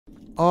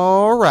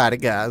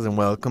Alrighty guys, and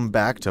welcome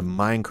back to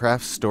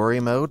Minecraft Story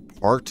Mode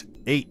Part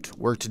 8,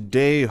 where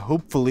today,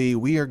 hopefully,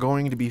 we are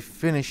going to be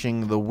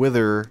finishing the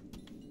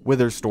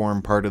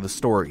Witherstorm part of the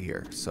story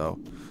here. So,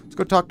 let's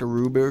go talk to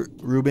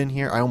Ruben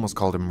here. I almost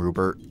called him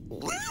Rupert.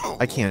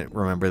 I can't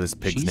remember this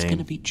pig's name. She's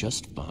gonna be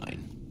just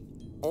fine.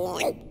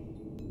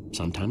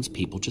 Sometimes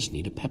people just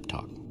need a pep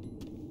talk.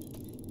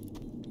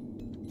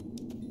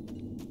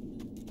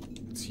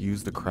 Let's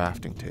use the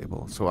crafting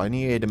table. So I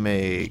need to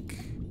make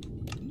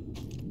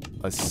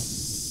a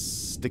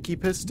sticky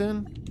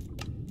piston,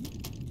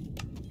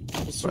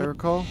 if I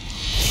recall.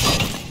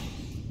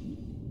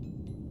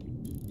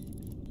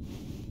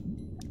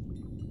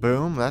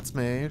 Boom, that's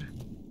made.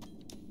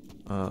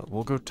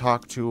 We'll go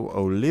talk to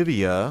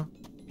Olivia.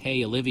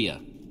 Hey,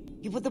 Olivia.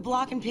 You put the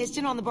block and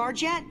piston on the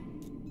barge yet?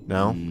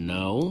 No?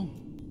 No?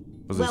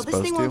 Was Well, it this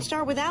supposed thing to? won't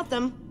start without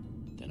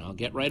them. Then I'll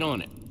get right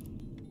on it.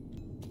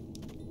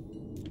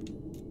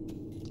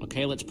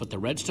 Okay, let's put the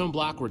redstone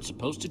block where it's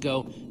supposed to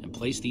go and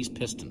place these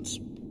pistons.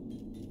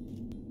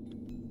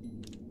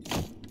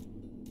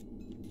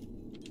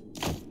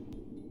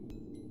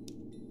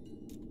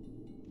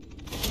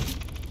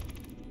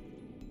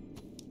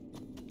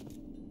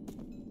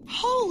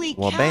 Holy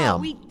Well, cow, bam.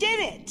 we did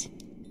it!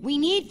 We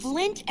need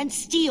flint and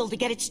steel to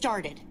get it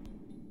started.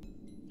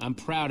 I'm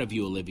proud of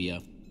you,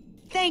 Olivia.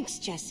 Thanks,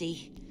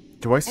 Jesse.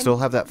 Do I still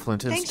have that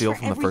flint and Thanks steel for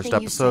from the first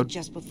everything you said episode?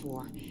 just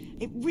before.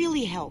 It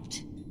really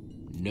helped.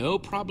 No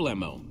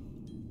problemo.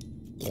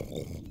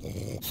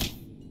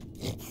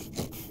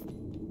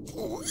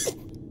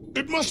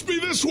 It must be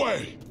this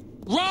way!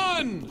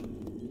 Run!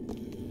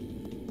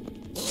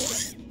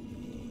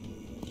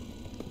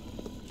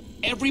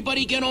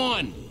 Everybody get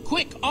on!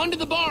 Quick, onto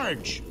the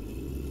barge!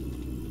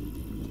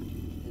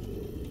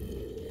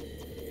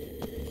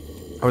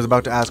 I was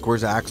about to ask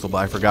where's Axel, but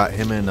I forgot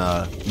him and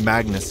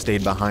Magnus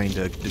stayed behind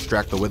to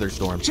distract the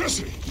Witherstorm.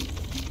 Jesse!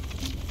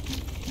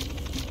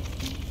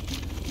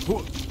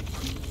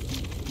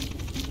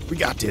 We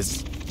got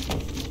this.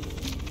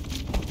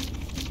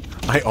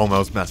 I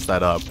almost messed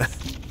that up.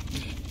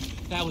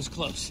 That was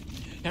close.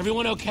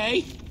 Everyone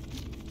okay?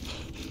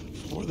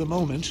 For the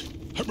moment.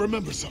 I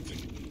remember something.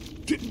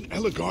 Didn't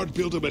Eligard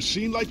build a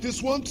machine like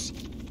this once?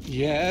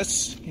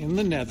 Yes, in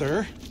the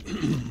nether.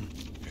 And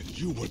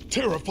you were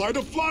terrified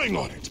of flying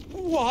on it!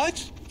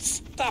 What?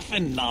 Stuff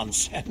and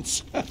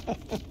nonsense.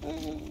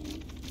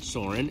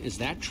 Soren, is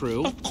that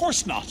true? Of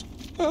course not.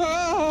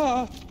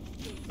 Ah!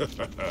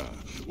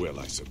 Well,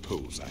 I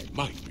suppose I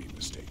might be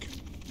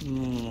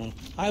mistaken.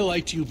 I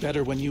liked you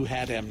better when you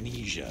had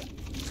amnesia.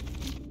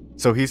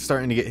 So he's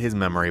starting to get his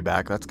memory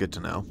back. That's good to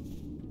know.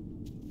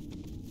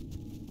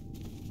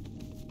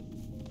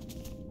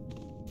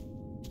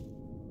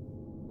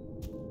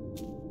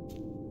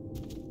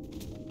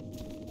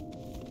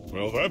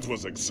 Well, that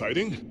was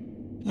exciting.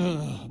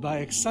 By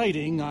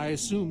exciting, I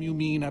assume you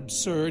mean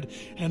absurd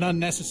and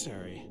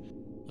unnecessary.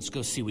 Let's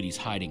go see what he's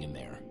hiding in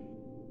there.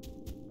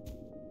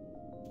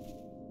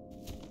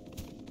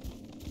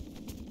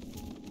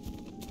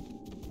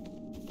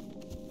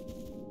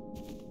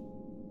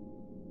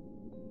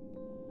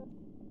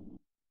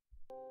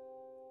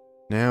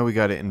 Now we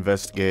gotta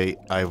investigate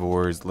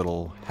Ivor's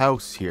little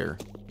house here.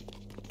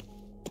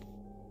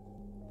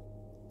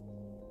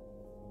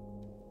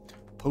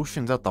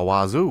 Potions out the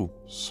wazoo.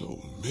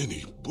 So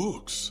many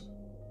books.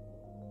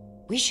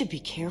 We should be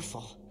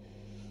careful.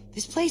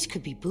 This place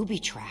could be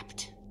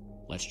booby-trapped.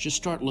 Let's just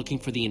start looking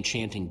for the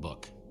enchanting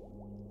book.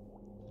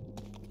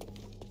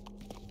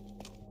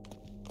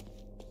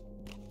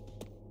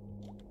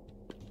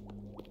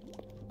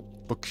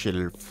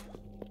 Bookshelf.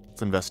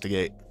 Let's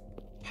investigate.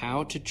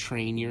 How to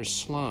train your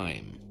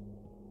slime.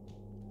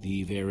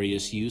 The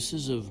various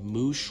uses of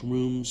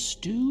mushroom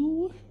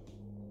stew.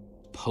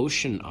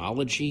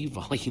 Potionology,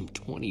 volume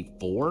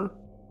 24.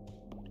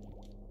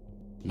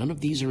 None of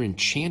these are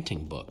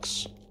enchanting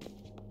books.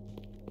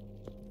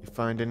 You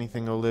find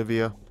anything,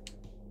 Olivia?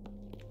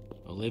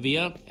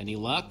 Olivia, any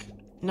luck?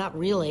 Not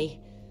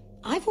really.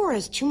 Ivor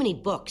has too many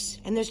books,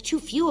 and there's too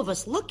few of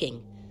us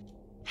looking.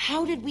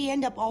 How did we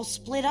end up all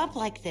split up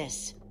like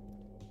this?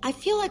 I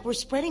feel like we're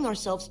spreading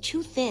ourselves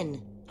too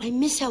thin. I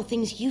miss how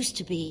things used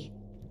to be.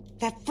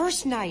 That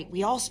first night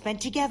we all spent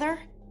together,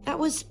 that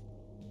was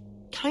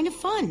kind of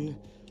fun.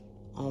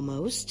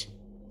 Almost.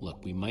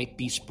 Look, we might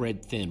be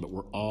spread thin, but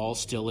we're all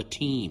still a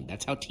team.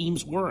 That's how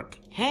teams work.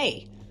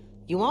 Hey,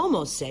 you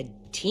almost said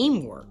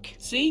teamwork.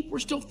 See, we're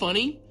still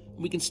funny.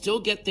 We can still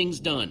get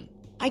things done.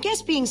 I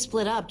guess being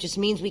split up just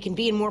means we can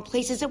be in more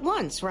places at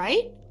once,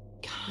 right?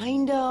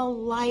 Kinda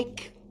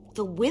like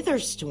the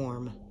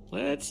Witherstorm.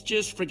 Let's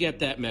just forget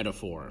that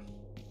metaphor.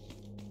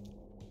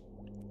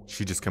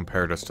 She just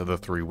compared us to the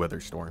 3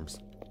 Witherstorms.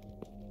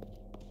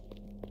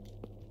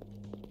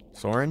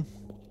 Soren?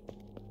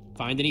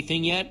 Find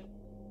anything yet?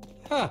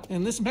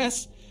 In this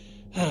mess?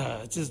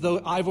 It's as though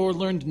Ivor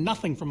learned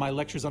nothing from my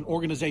lectures on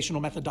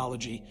organizational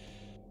methodology.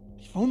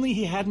 If only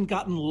he hadn't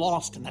gotten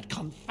lost in that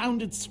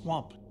confounded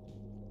swamp.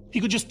 He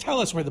could just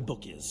tell us where the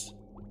book is.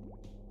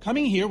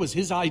 Coming here was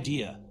his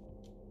idea.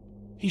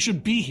 He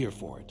should be here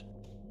for it.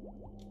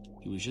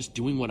 He was just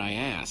doing what I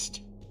asked.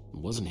 It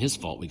wasn't his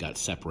fault we got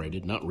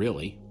separated, not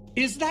really.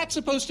 Is that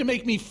supposed to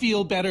make me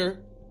feel better?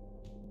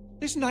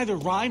 There's neither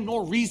rhyme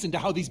nor reason to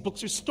how these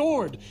books are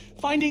stored.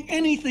 Finding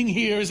anything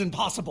here is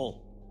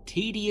impossible.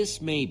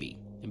 Tedious, maybe.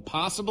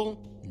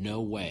 Impossible?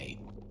 No way.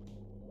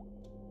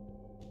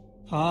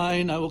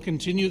 Fine, I will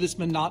continue this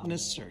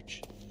monotonous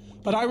search.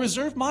 But I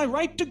reserve my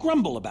right to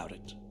grumble about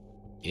it.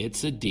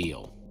 It's a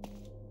deal.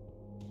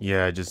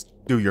 Yeah, just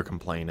do your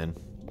complaining.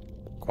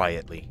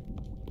 Quietly.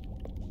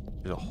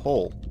 There's a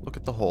hole. Look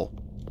at the hole.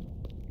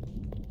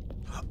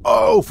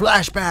 Oh,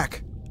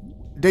 flashback!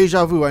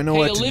 Deja vu, I know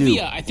what to do. Hey,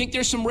 Olivia, I think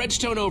there's some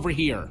redstone over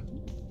here.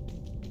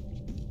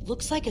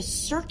 Looks like a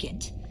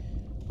circuit.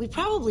 We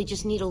probably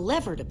just need a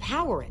lever to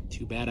power it.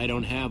 Too bad I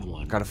don't have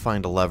one. Gotta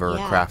find a lever or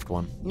Yeah. craft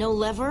one. No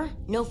lever,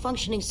 no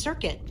functioning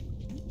circuit.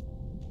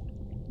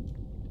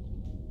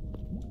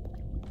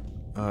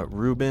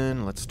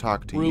 Ruben, let's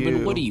talk to you.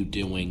 Ruben, what are you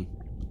doing?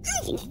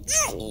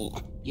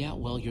 Yeah,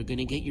 well, you're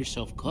gonna get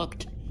yourself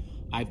cooked.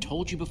 I've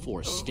told you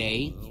before,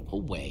 stay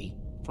away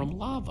from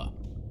lava.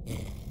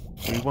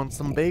 We want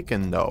some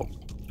bacon, though.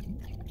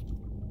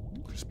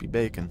 Crispy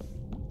bacon.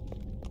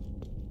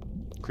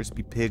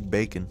 Crispy pig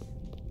bacon.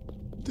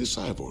 This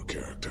Ivor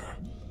character.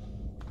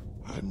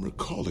 I'm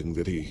recalling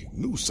that he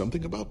knew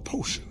something about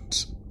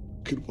potions.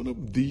 Could one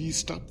of these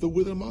stop the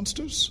wither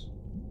monsters?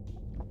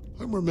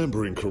 I'm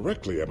remembering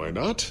correctly, am I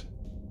not?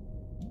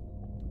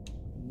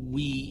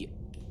 We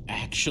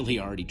actually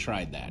already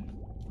tried that.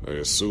 I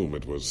assume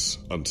it was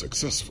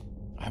unsuccessful.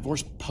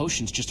 Ivor's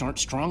potions just aren't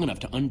strong enough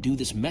to undo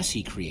this mess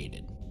he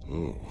created.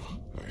 Oh,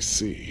 I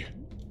see.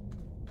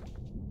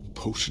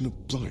 Potion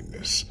of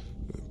blindness,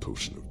 a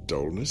potion of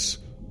dullness,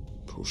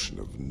 potion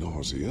of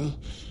nausea.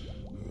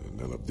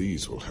 None of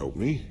these will help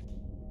me.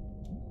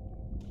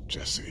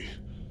 Jesse,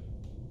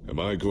 am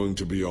I going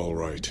to be all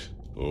right?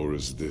 Or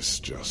is this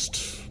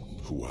just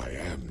who I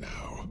am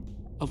now?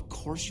 Of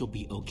course you'll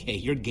be okay.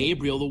 You're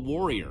Gabriel the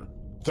warrior.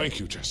 Thank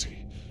you,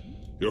 Jesse.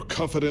 Your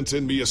confidence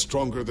in me is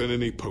stronger than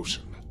any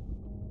potion.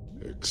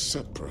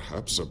 Except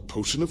perhaps a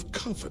potion of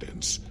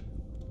confidence.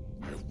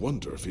 I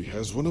wonder if he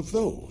has one of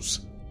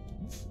those.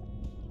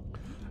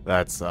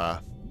 That's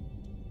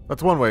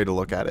one way to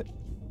look at it.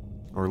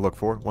 Or look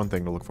for. One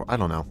thing to look for. I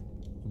don't know.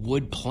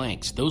 Wood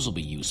planks, those will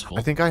be useful.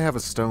 I think I have a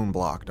stone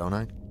block, don't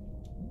I?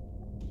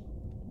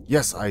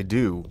 Yes, I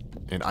do.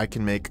 And I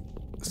can make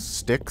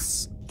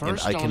sticks.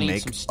 First, and I I'll can need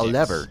make some a sticks.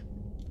 lever.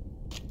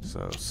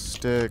 So,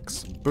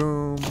 sticks.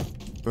 Boom.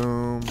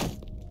 Boom.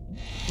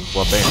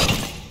 Well,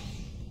 bam.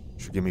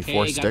 Should give me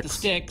 4 Hey, sticks. got the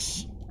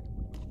sticks.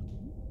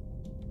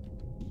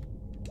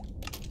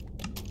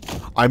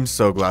 I'm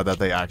so glad that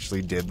they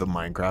actually did the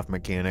Minecraft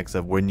mechanics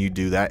of when you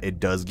do that, it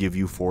does give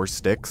you 4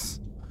 sticks.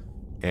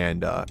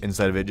 And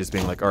instead of it just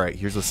being like, all right,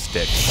 here's a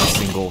stick, a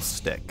single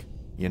stick,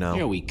 you know?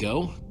 There we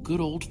go. Good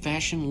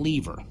old-fashioned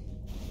lever.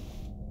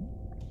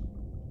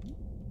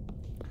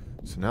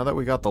 So now that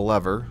we got the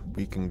lever,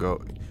 we can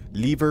go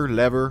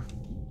lever.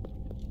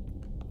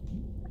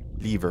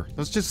 Lever.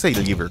 Let's just say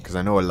lever, because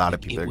I know a lot of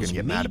people are going to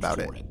get mad about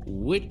it.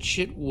 Which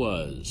it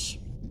was.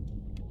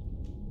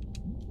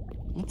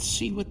 Let's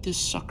see what this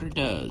sucker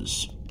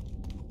does.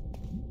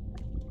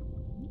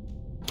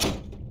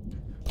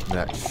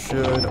 That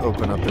should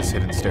open up this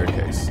hidden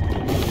staircase.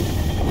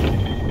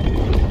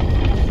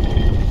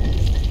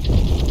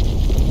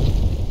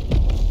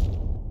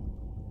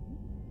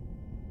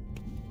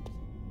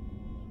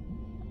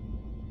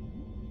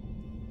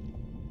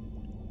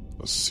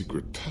 A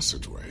secret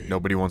passageway.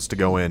 Nobody wants to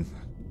go in.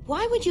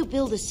 Why would you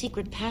build a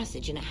secret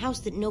passage in a house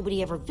that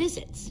nobody ever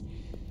visits?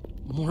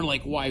 More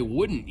like, why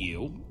wouldn't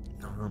you?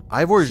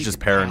 Ivor is just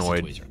Secret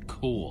paranoid. passageways are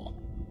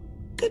cool.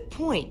 Good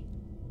point.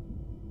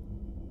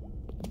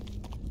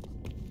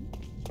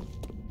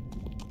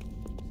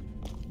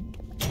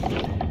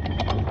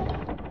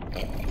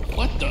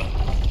 What the?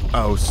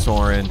 Oh,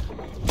 Soren.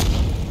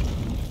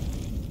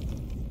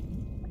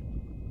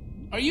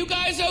 Are you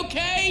guys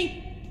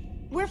okay?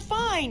 We're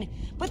fine,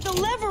 but the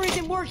lever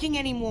isn't working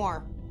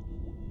anymore.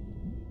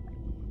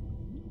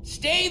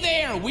 Stay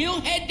there.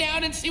 We'll head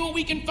down and see what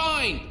we can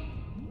find.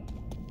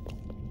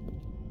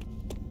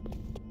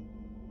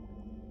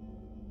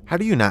 How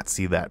do you not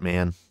see that,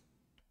 man?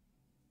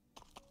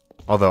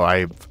 Although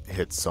I've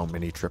hit so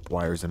many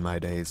tripwires in my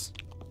days.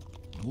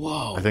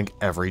 Whoa. I think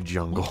every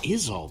jungle What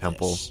is all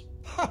temple. this?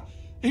 Ha!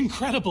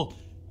 Incredible!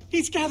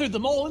 He's gathered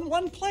them all in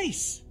one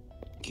place.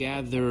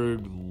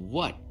 Gathered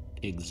what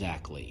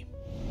exactly?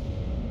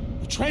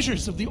 The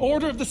treasures of the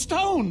Order of the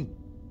Stone.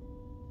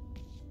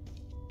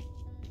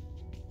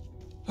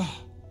 The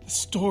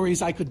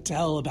stories I could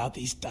tell about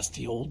these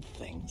dusty old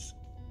things.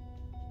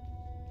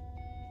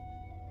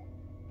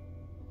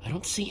 I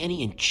don't see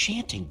any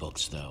enchanting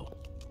books, though.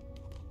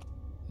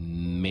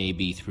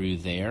 Maybe through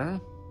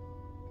there?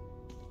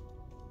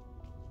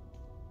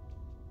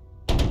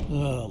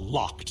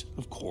 Locked,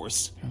 of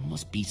course. There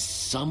must be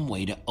some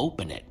way to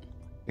open it.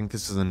 I think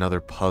this is another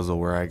puzzle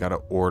where I gotta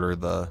order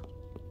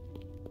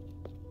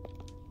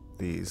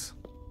these.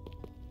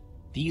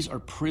 These are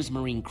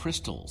prismarine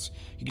crystals.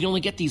 You can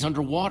only get these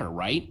underwater,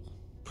 right?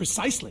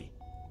 Precisely.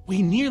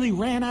 We nearly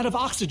ran out of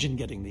oxygen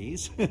getting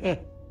these.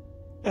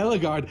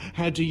 Eligard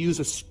had to use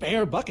a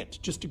spare bucket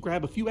just to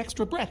grab a few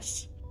extra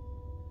breaths.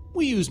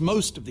 We used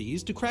most of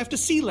these to craft a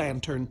sea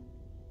lantern.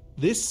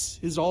 This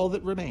is all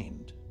that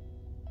remained.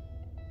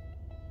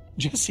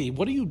 Jesse,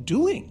 what are you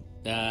doing?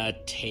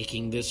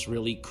 Taking this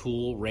really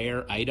cool,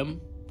 rare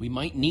item. We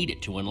might need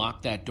it to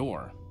unlock that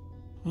door.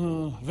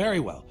 Very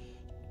well.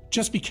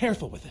 Just be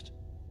careful with it.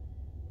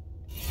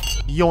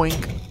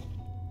 Yoink.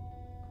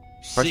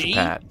 Press the See?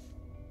 pad.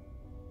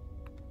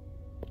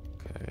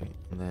 Okay,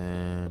 and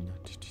then...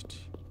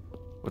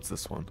 What's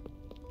this one?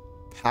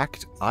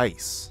 Packed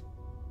ice.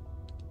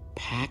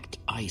 Packed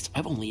ice.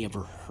 I've only ever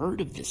heard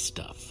of this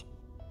stuff.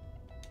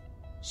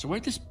 So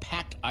where'd this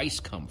packed ice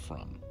come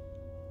from?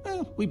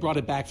 We brought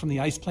it back from the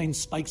Ice Plains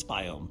Spikes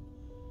biome.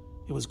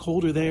 It was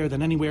colder there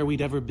than anywhere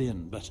we'd ever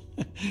been, but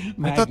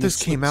I thought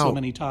this came out so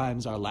many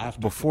times our laughter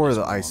before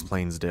the was Ice warm.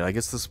 Plains did. I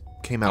guess this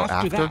came out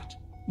After after? that,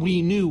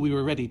 we knew we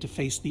were ready to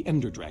face the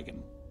Ender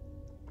Dragon.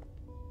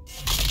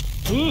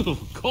 Ooh,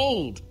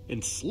 cold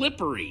and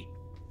slippery.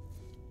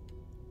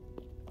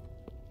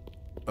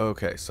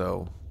 Okay,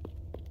 so...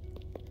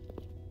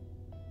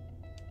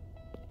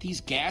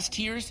 These gas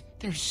tiers,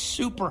 they're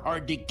super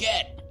hard to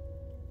get.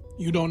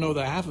 You don't know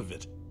the half of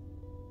it.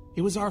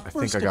 It was our think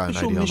first I got an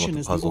official idea on what mission the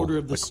as the puzzle, Order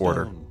of the like, Stone.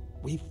 order.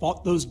 We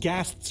fought those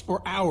ghasts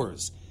for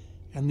hours,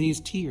 and these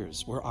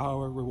tears were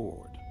our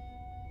reward.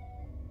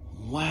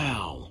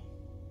 Wow.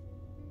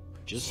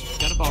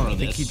 Just gotta borrow I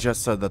think this. he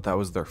just said that that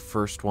was their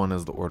first one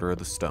as the Order of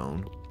the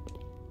Stone.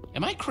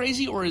 Am I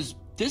crazy, or is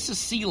this a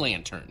sea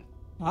lantern?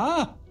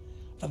 Ah,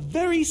 the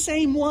very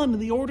same one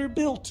the Order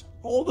built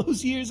all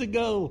those years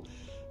ago.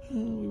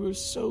 We were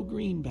so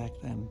green back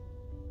then.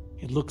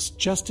 It looks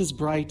just as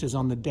bright as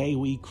on the day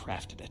we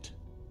crafted it.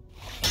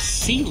 A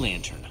sea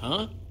lantern,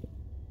 huh?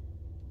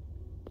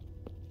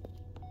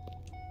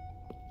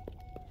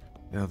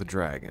 Now the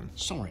dragon.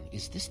 Soren,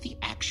 is this the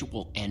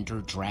actual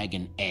Ender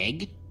Dragon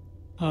egg?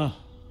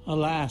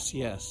 Alas,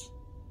 yes.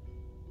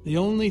 The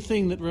only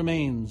thing that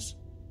remains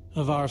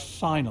of our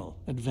final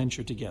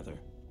adventure together.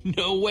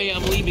 No way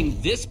I'm leaving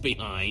this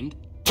behind.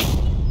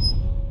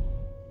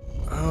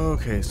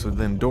 Okay, so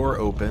then door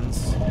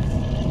opens.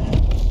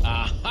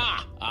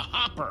 Aha! A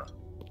hopper!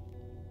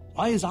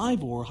 Why is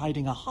Ivor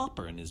hiding a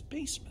hopper in his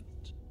basement?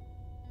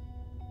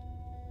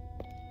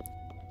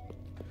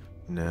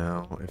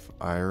 Now, if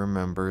I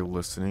remember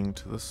listening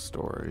to the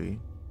story...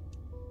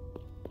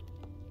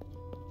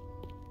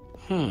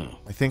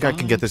 I think I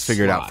can get this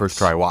figured out first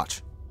try.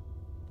 Watch.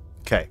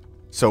 Okay,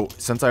 so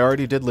since I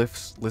already did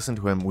listen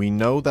to him, we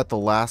know that the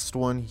last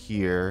one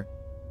here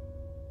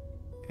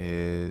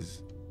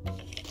is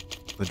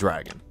the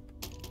dragon.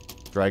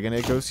 Dragon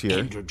egg goes here.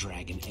 Ender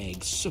Dragon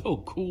egg,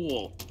 so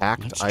cool.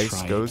 Packed Let's ice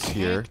try goes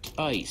here. packed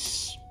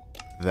ice.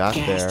 That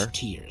Gas there.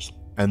 tears.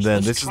 And then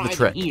Let's this is try the them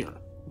trick. Here.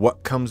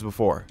 What comes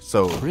before?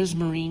 So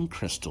Prismarine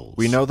crystals.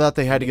 we know that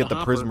they had to In get the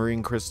hopper.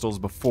 prismarine crystals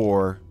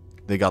before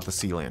they got the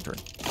sea lantern.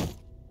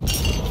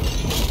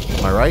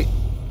 Am I right?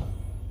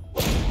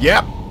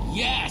 Yep.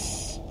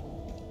 Yes!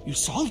 You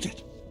solved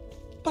it.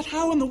 But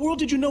how in the world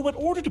did you know what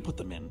order to put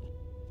them in?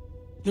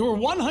 There were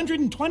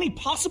 120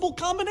 possible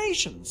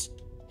combinations.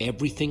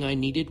 Everything I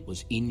needed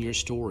was in your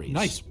stories.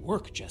 Nice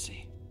work,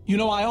 Jesse. You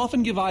know, I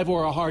often give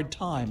Ivor a hard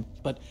time,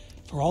 but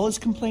for all his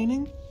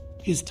complaining,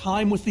 his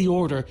time with the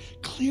Order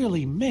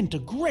clearly meant a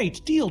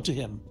great deal to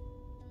him.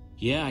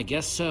 Yeah, I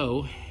guess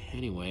so.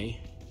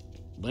 Anyway,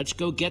 let's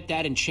go get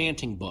that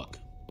enchanting book.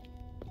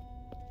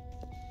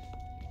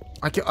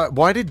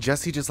 Why did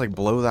Jesse just like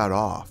blow that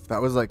off?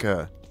 That was like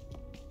a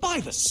By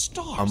the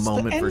stars,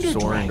 moment the for Ender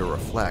Soren to Dragon,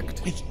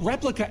 reflect. with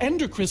replica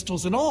Ender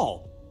crystals and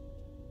all.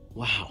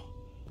 Wow,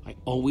 I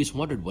always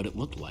wondered what it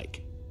looked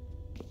like.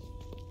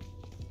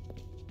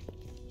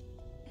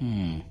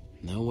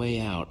 No way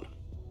out.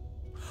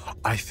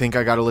 I think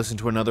I gotta listen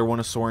to another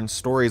one of Soren's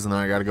stories and then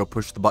I gotta go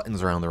push the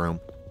buttons around the room.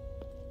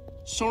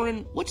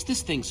 Soren, what's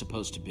this thing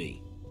supposed to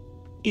be?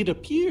 It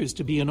appears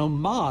to be an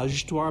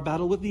homage to our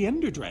battle with the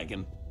Ender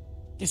Dragon.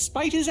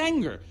 Despite his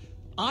anger,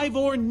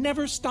 Ivor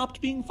never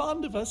stopped being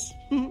fond of us.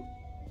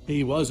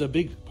 He was a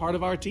big part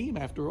of our team,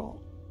 after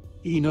all.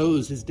 He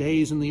knows his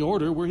days in the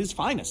Order were his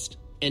finest.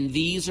 And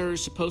these are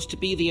supposed to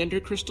be the Ender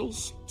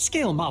crystals?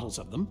 Scale models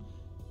of them.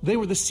 They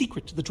were the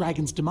secret to the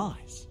dragon's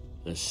demise.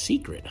 The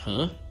secret,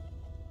 huh?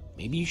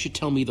 Maybe you should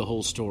tell me the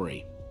whole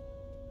story.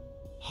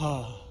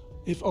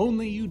 If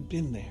only you'd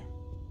been there.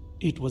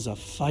 It was a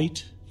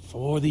fight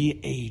for the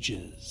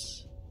ages.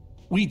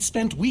 We'd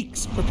spent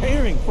weeks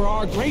preparing for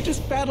our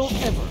greatest battle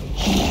ever.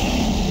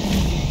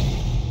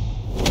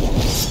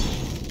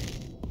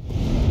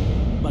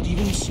 But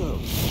even so,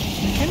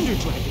 the Ender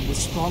Dragon was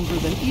stronger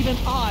than even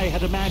I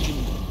had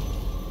imagined.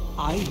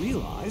 I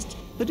realized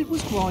that it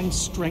was drawing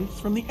strength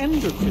from the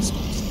Ender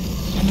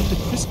crystals, and that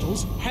the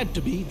crystals had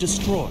to be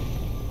destroyed.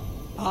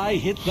 I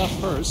hit the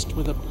first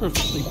with a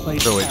perfectly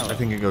placed So wait, arrow. I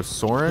think it goes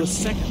Soren. The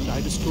second I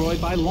destroyed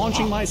by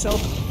launching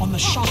myself on the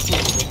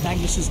shockwave of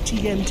Magnus's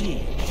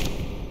TNT.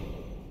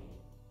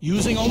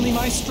 Using only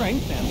my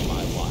strength and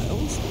my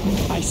wiles,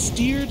 hands, I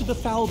steered the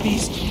foul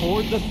beast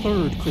toward the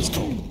third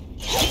crystal.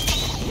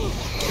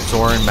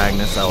 Soren,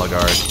 Magnus,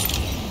 Eligard.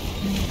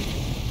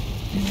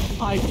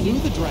 I flew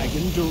the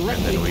dragon And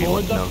directly then we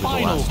toward the know who the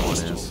final last one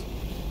crystal. is.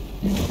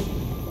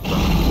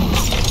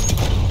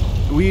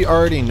 We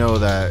already know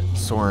that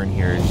Soren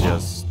here is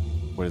just,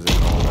 what is it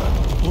called?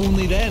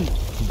 Only then,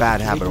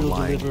 Bad habit of Gabriel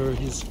lying. deliver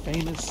his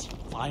famous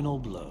final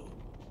blow.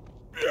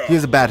 He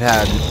has a bad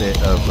habit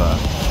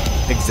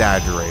of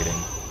exaggerating.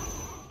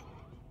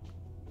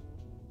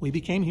 We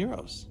became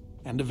heroes,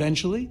 and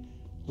eventually,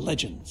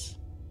 legends.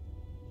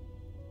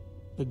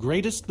 The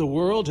greatest the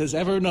world has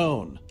ever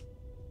known.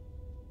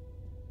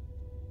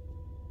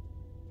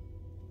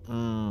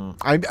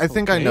 I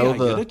think I Okay, know I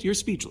get it. You're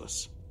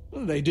speechless.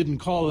 They didn't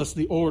call us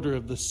the Order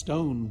of the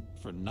Stone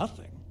for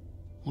nothing.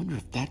 Wonder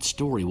if that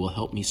story will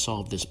help me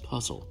solve this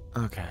puzzle.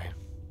 Okay.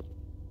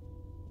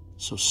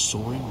 So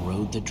Soren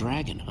rode the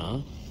dragon,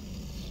 huh?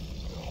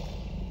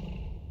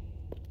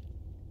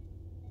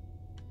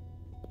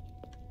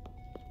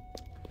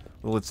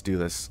 Well, let's do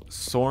this.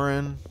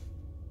 Soren,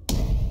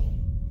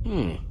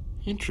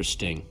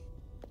 Interesting.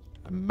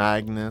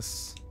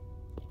 Magnus,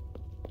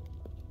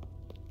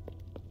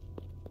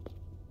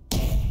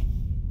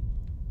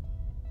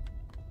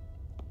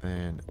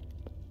 and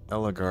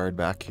Eligard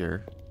back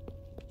here.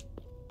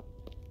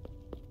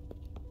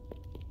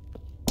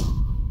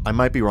 I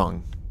might be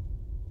wrong,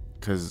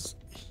 because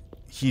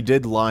he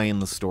did lie in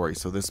the story,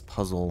 so this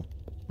puzzle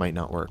might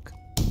not work,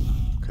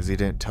 because he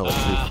didn't tell it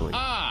truthfully.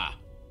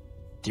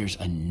 There's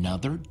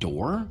another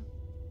door?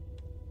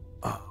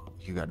 Oh,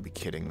 you gotta be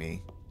kidding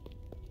me.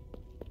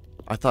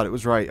 I thought it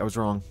was right. I was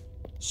wrong.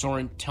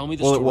 Soren, tell me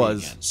the Well, it story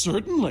was. again.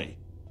 Certainly.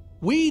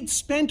 We'd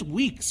spent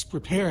weeks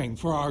preparing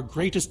for our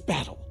greatest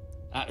battle.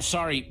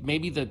 Sorry,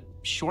 maybe the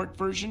short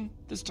version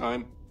this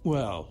time?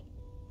 Well,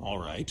 all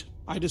right.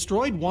 I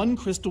destroyed one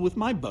crystal with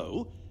my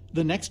bow,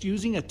 the next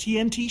using a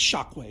TNT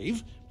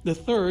shockwave, the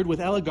third with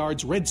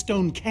Eligard's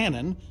redstone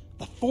cannon,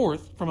 the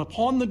fourth from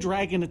upon the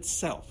dragon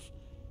itself.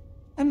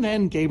 And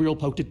then Gabriel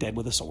poked it dead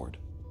with a sword.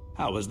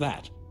 How was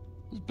that?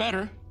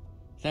 Better.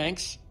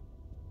 Thanks.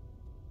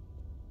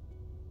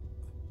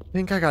 I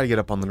think I gotta get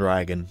up on the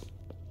dragon.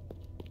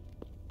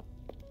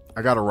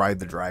 I gotta ride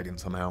the dragon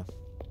somehow.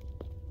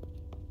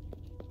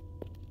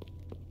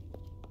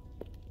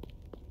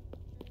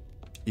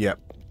 Yep.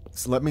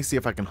 So let me see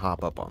if I can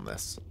hop up on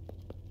this.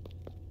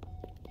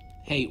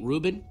 Hey,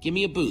 Ruben, give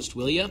me a boost,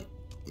 will ya?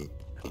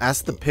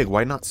 Ask the pig,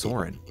 why not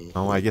Soren?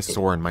 Oh, I guess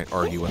Soren might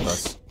argue with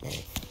us.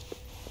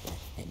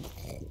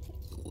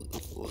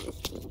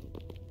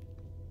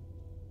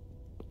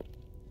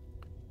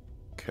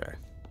 Okay.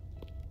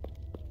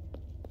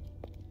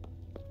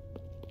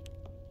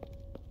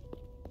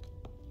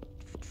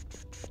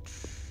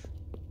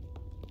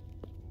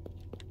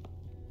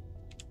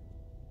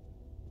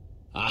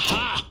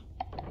 Aha!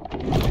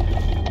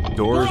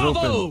 Doors Bravo!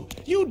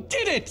 open. You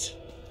did it!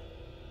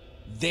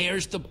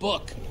 There's the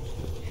book.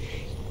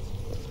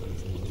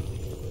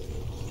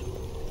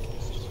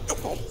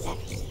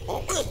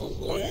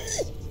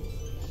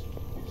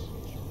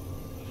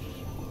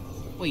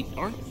 Wait,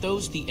 aren't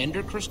those the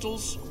ender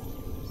crystals?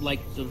 Like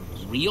the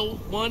real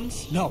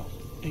ones? No,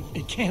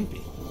 it can't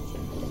be.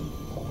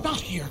 Not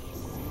here.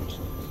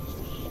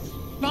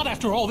 Not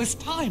after all this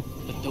time.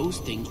 But those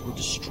things were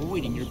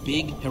destroyed in your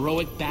big,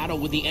 heroic battle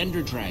with the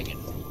ender dragon,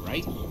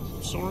 right,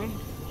 Soren?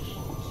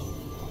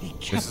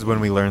 This is when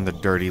we learn the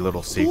dirty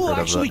little Who secret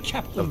actually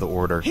kept them? of the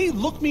order. He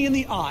looked me in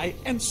the eye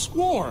and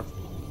swore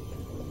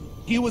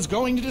he was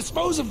going to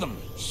dispose of them.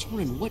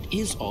 Soren, what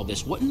is all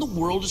this? What in the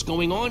world is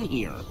going on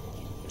here?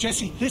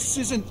 Jesse, this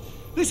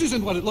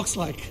isn't what it looks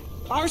like.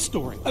 Our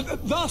story,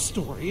 the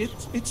story.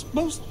 It's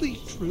mostly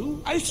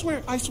true. I swear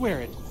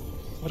it.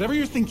 Whatever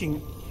you're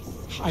thinking,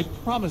 I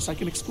promise I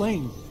can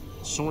explain.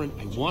 Soren,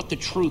 I want the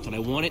truth and I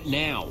want it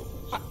now.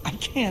 I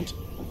can't.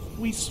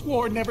 We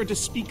swore never to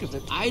speak of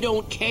it. I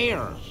don't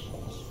care.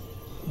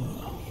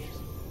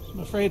 I'm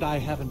afraid I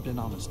haven't been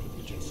honest with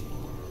you, Jesse.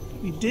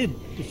 We did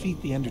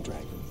defeat the Ender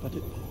Dragon, but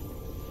it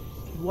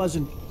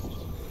wasn't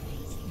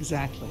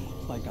exactly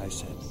like I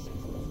said.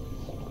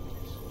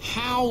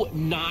 How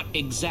not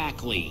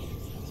exactly?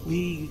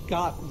 We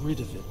got rid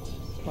of it,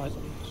 but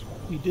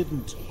we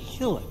didn't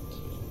kill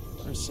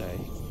it, per se.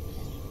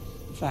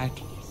 In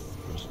fact,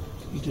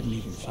 we didn't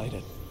even fight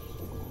it.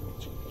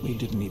 We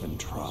didn't even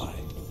try.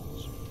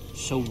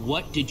 So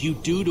what did you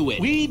do to it?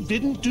 We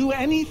didn't do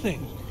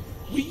anything.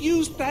 We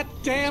used that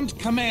damned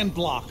command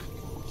block.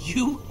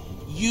 You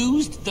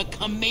used the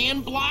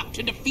command block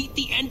to defeat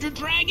the ender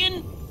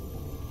dragon?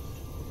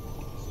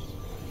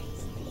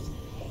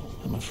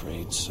 I'm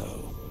afraid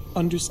so.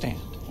 Understand,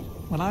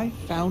 when I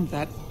found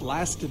that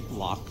blasted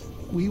block,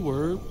 we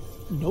were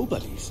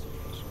nobodies.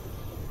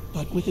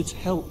 But with its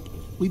help,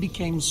 we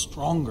became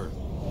stronger,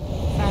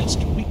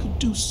 faster. We could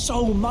do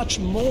so much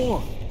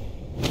more.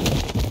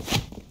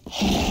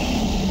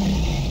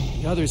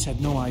 The others had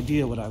no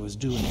idea what I was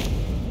doing.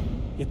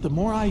 Yet the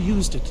more I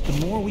used it,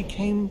 the more we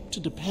came to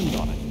depend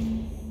on it.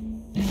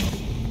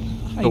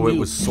 I Oh, it knew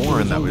was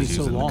Soren that only was so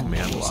using the long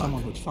command before block.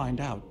 Someone would find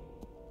out.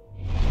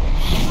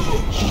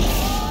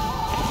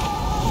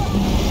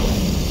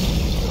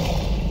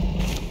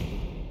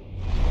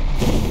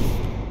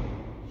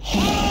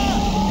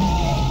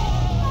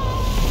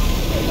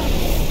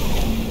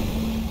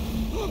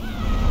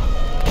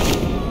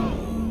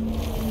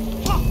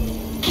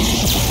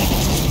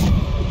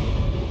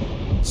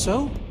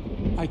 So,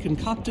 I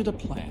concocted a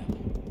plan.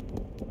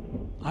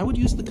 I would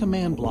use the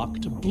command block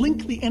to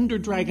blink the Ender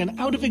Dragon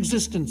out of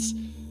existence.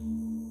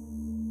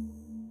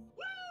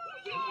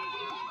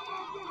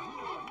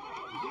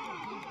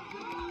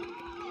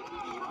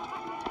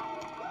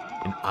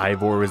 And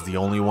Ivor was the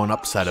only one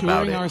upset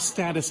about Curing it. our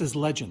status as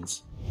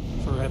legends.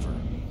 Forever.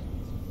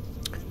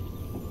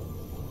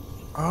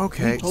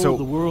 Okay, We told so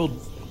the world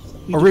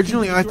we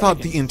originally defeated I thought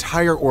dragon. the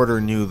entire order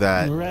knew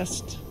that The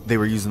rest. they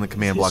were using the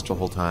command block the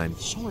whole time.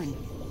 Soren,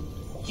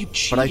 you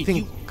cheated. But I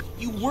think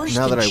you worse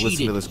now than that I cheated.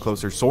 listen to this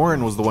closer,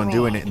 Soren was the one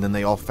doing it, and then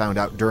they all found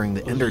out during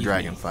the Ender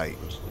Dragon fight.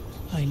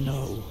 I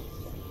know.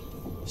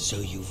 So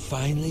you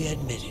finally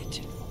admit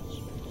it.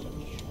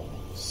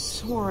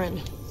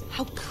 Soren,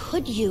 how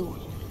could you?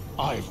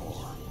 Ivor.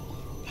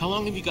 How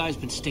long have you guys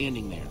been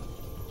standing there?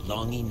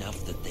 Long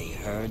enough that they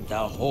heard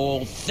the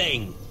whole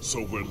thing.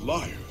 So we're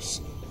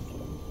liars.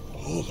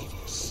 All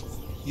of us.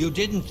 You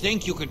didn't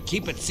think you could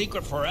keep it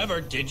secret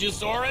forever, did you,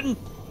 Soren?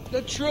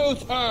 The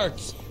truth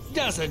hurts,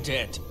 doesn't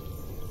it?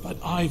 But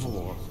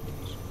Ivor.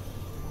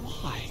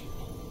 Why?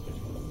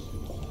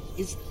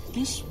 Is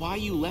this why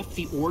you left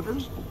the Order?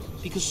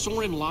 Because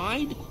Soren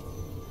lied?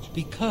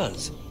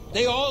 Because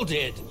they all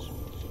did.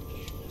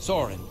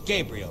 Soren,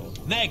 Gabriel,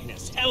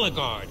 Magnus,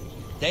 Ellegaard.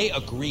 They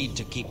agreed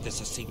to keep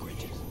this a secret.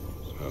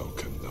 How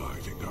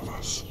conniving of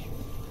us.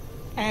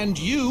 And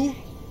you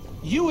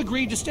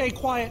agreed to stay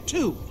quiet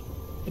too,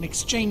 in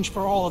exchange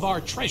for all of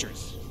our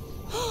treasures.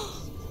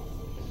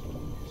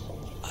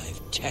 I've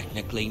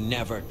technically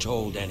never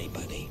told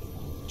anybody.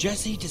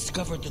 Jesse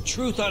discovered the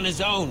truth on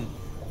his own.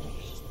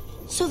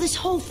 So this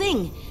whole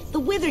thing, the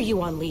wither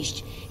you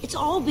unleashed, it's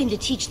all been to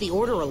teach the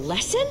Order a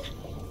lesson?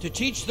 To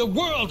teach the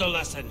world a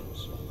lesson.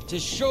 To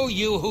show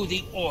you who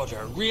the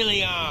Order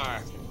really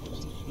are.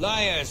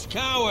 Liars,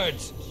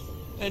 cowards.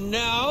 And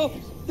now,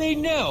 they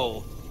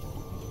know.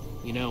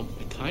 You know,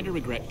 I kind of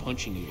regret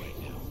punching you right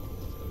now.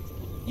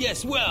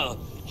 Yes, well,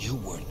 you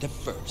weren't the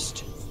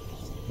first.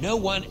 No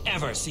one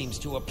ever seems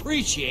to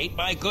appreciate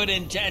my good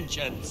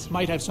intentions.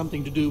 Might have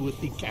something to do with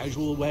the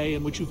casual way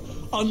in which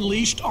you've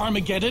unleashed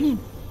Armageddon.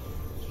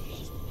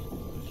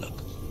 Look,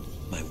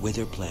 my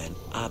wither plan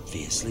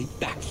obviously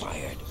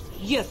backfired.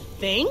 You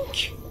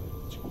think?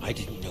 I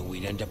didn't know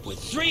we'd end up with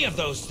 3 of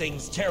those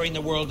things tearing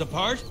the world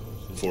apart.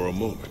 For a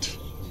moment,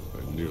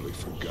 I nearly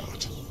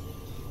forgot.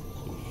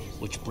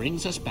 Which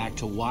brings us back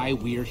to why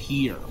we're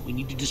here. We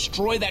need to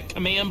destroy that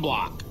command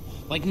block.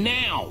 Like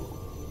now.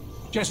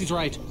 Jesse's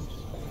right.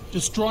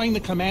 Destroying the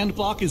command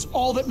block is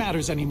all that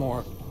matters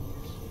anymore.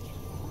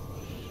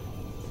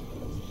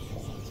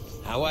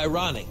 How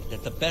ironic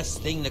that the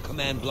best thing the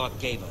command block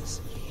gave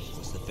us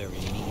was the very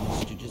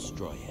means to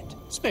destroy it.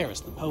 Spare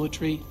us the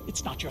poetry.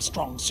 It's not your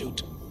strong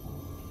suit.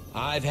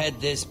 I've had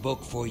this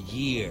book for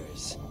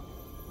years.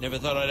 Never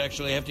thought I'd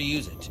actually have to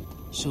use it.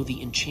 So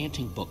the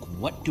enchanting book,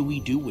 what do we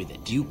do with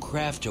it? You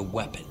craft a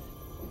weapon,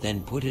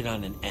 then put it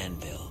on an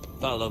anvil.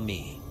 Follow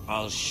me.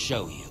 I'll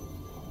show you.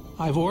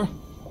 Ivor,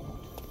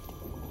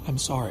 I'm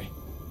sorry.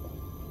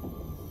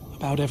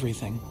 About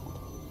everything.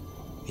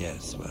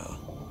 Yes, well,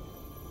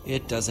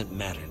 it doesn't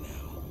matter now.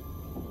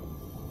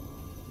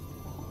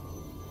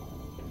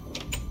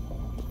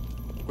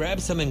 Grab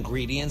some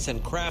ingredients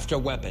and craft a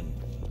weapon.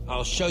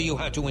 I'll show you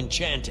how to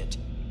enchant it.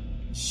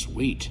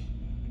 Sweet.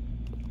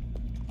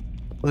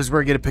 Well, this is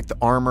where I get to pick the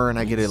armor and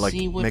I get to, Let's like,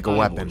 see what make a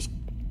weapon. Ivor's-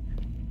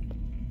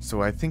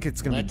 So I think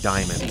it's going to be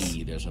diamonds.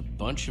 See, there's a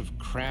bunch of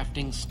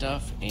crafting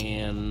stuff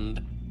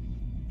and...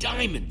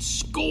 Diamond!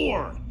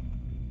 Score!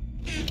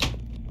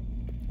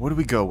 What do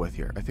we go with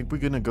here? I think we're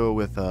going to go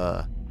with,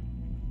 Why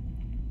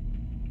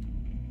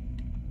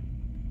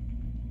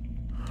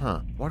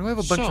do I have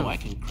a bunch So of... I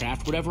can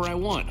craft whatever I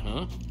want,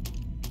 huh?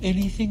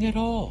 Anything at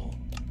all.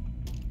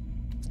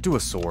 Let's do a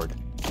sword.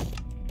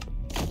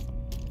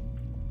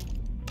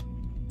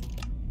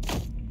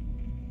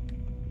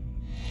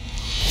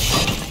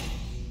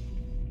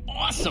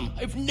 Awesome!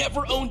 I've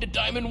never owned a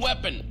diamond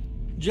weapon!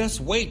 Just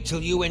wait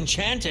till you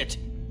enchant it.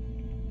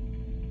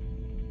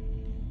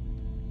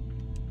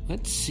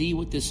 Let's see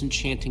what this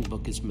enchanting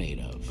book is made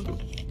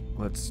of.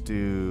 Let's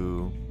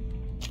do...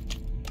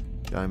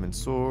 Diamond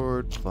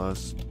sword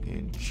plus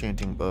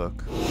enchanting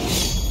book.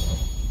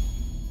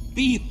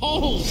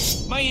 Behold!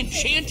 My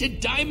enchanted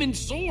diamond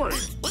sword!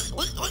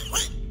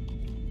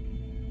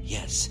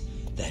 Yes,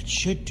 that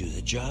should do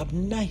the job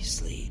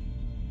nicely.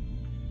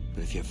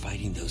 But if you're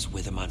fighting those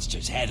wither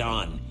monsters head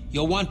on,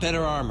 you'll want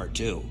better armor,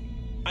 too.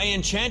 I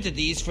enchanted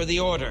these for the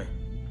Order.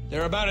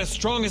 They're about as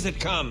strong as it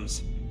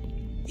comes.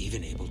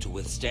 Even able to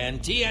withstand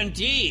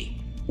TNT.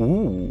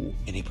 Ooh.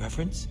 Any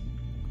preference?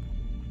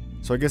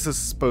 So I guess this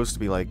is supposed to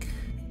be like...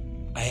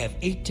 I have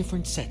 8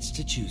 different sets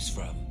to choose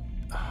from.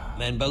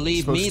 And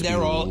believe supposed me, to be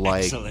they're all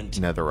like excellent.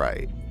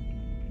 netherite.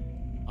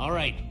 All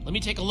right, let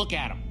me take a look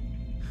at him.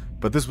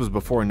 But this was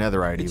before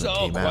Netherite It's even all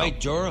came quite out.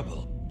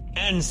 durable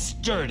and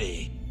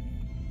sturdy.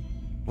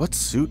 What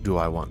suit do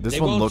I want? This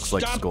They one won't looks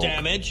like stop Skulk.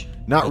 damage.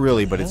 Not What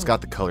really, the but it's hell?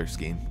 got the color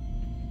scheme.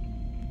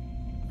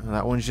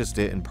 That one's just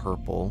it in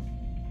purple.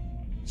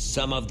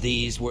 Some of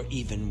these were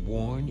even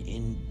worn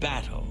in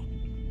battle.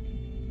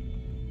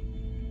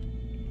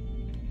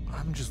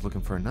 I'm just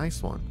looking for a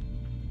nice one.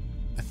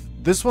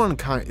 This one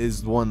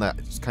is the one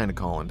that's kind of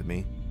calling to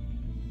me.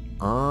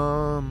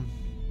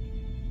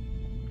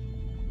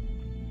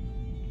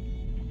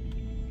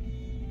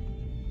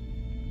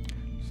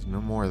 There's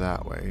no more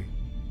that way.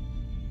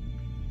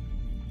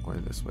 Or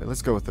this way.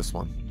 Let's go with this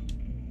one.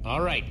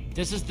 All right,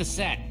 this is the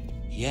set.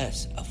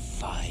 Yes, a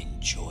fine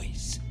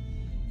choice.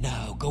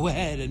 Now go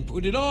ahead and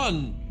put it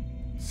on.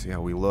 See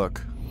how we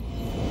look.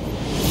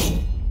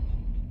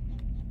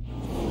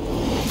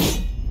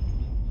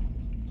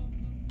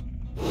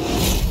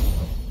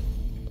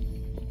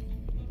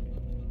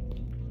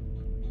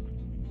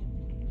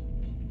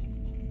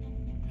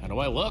 How do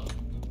I look?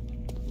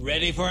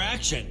 Ready for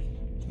action.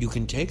 You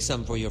can take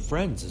some for your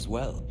friends as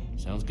well.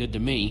 Sounds good to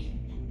me.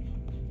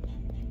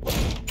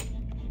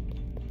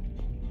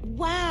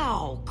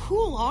 Wow,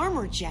 cool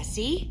armor,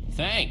 Jesse.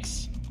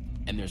 Thanks.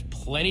 And there's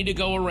plenty to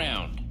go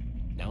around.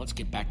 Now let's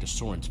get back to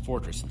Soren's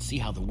fortress and see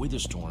how the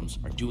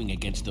Witherstorms are doing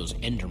against those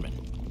Endermen.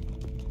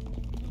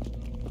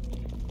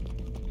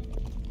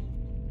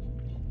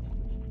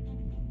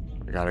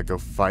 We gotta go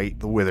fight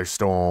the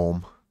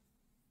Witherstorm.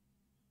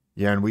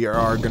 Yeah, and we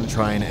are gonna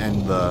try and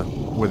end the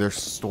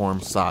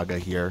Witherstorm saga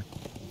here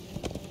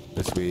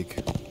this week.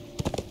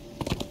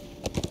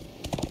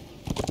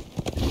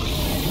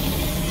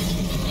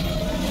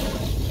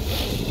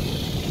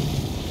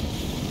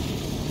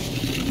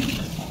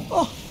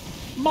 Oh,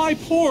 my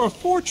poor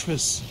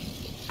fortress.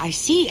 I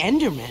see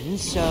Endermen,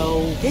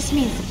 so this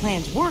means the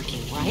plan's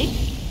working, right?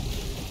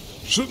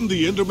 Shouldn't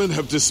the Endermen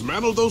have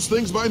dismantled those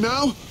things by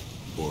now?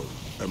 Or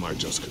am I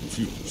just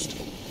confused?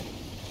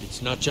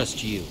 It's not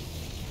just you.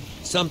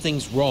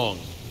 Something's wrong.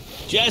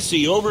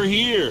 Jesse, over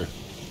here.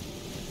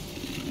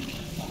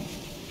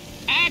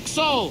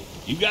 Axel!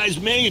 You guys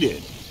made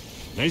it.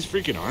 Nice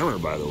freaking armor,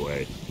 by the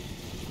way.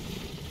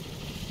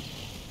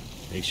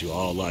 Makes you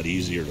all a lot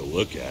easier to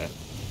look at.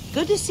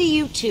 Good to see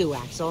you too,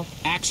 Axel.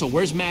 Axel,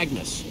 where's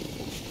Magnus?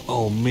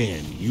 Oh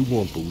man, you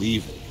won't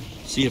believe it.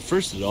 See, at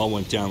first it all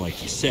went down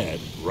like you said.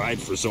 Ride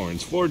for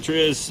Soren's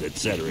fortress,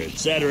 etc.,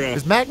 etc.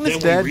 Is Magnus then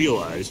dead? we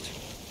realized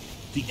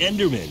the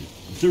Endermen,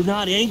 they're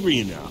not angry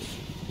enough.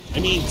 I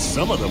mean,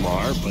 some of them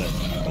are, but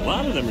a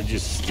lot of them are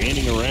just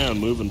standing around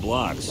moving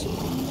blocks.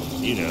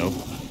 You know,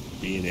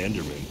 being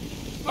Endermen.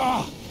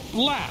 Ah,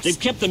 blast! They've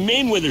kept the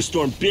main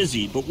Witherstorm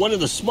busy, but one of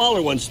the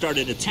smaller ones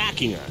started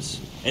attacking us.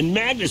 And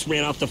Magnus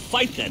ran off to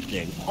fight that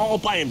thing, all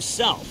by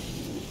himself.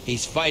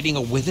 He's fighting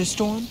a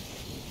Witherstorm?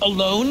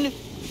 Alone?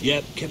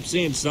 Yep, kept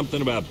saying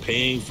something about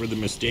paying for the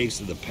mistakes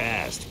of the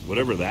past,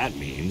 whatever that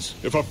means.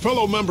 If a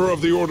fellow member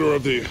of the Order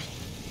of the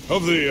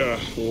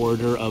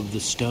Order of the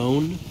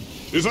Stone?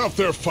 is out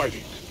there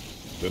fighting,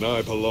 then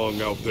I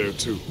belong out there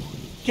too.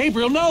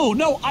 Gabriel,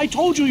 no, I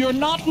told you you're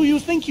not who you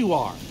think you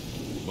are.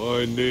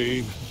 My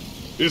name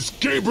is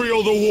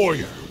Gabriel the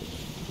Warrior.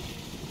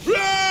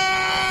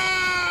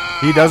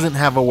 He doesn't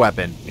have a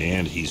weapon.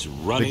 And he's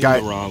running guy-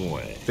 the wrong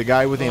way. The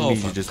guy with Oh,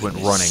 amnesia for just went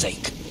goodness running.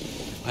 sake.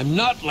 I'm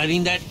not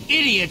letting that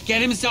idiot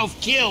get himself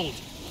killed.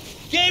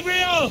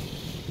 Gabriel!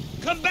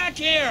 Come back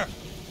here!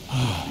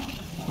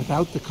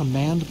 Without the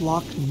command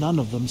block, none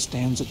of them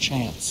stands a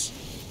chance.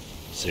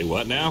 Say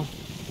what now?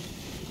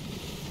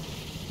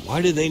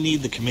 Why do they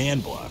need the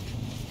command block?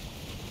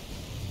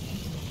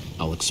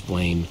 I'll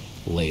explain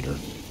later.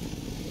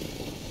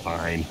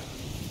 Fine.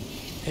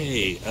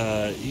 Hey,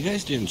 you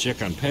guys didn't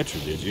check on Petra,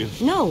 did you?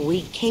 No,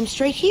 we came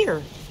straight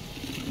here.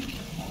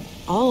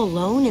 All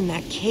alone in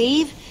that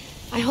cave?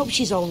 I hope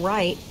she's all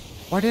right.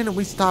 Why didn't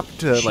we stop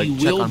to She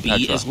check will on be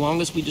Petra? as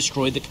long as we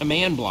destroy the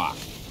command block.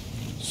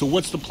 So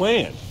what's the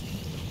plan?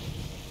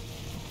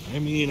 I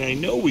mean, I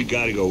know we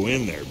gotta go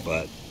in there,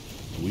 but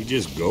we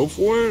just go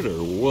for it,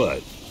 or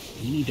what?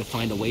 We need to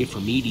find a way for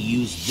me to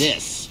use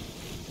this.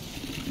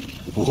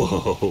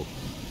 Whoa,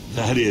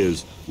 that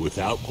is,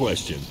 without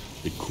question,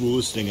 the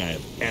coolest thing I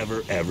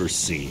have ever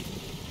seen.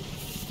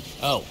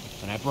 Oh,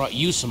 and I brought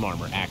you some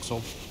armor,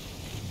 Axel.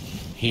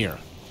 Here.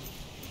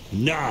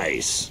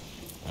 Nice!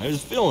 I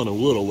was feeling a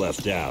little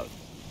left out.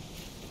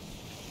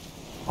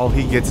 All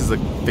he gets is a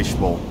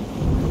fishbowl.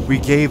 We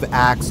gave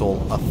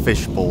Axel a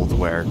fishbowl to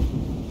wear.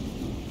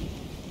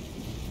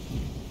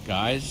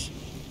 Guys,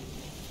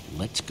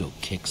 let's go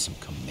kick some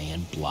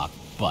command block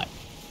butt.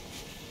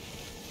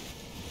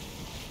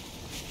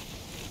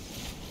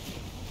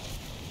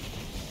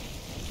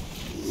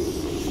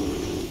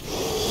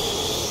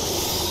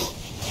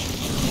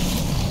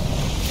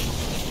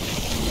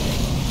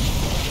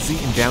 It's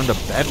eaten down to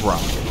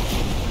bedrock.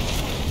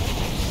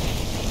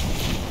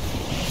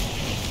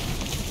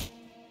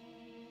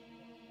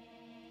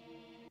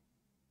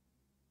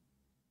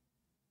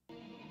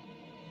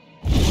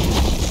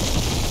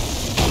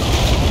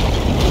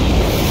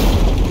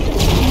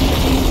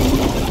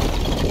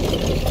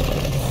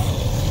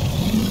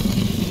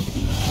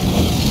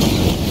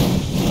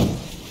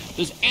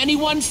 Does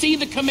anyone see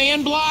the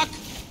command block?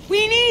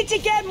 We need to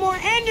get more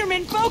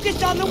Endermen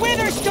focused on the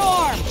Wither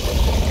Storm!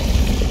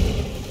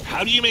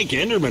 How do you make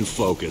Enderman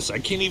focus? I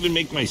can't even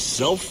make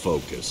myself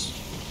focus.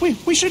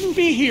 We shouldn't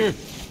be here.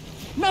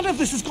 None of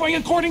this is going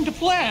according to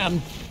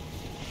plan.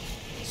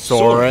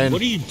 Soren, what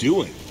are you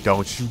doing?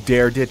 don't you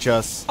dare ditch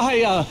us.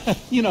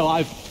 You know,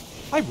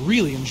 I've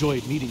really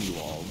enjoyed meeting you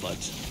all, but...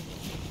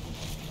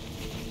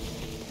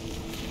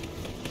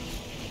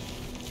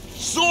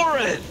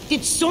 Soren!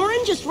 Did Soren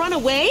just run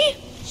away?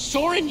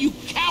 Soren, you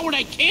coward,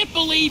 I can't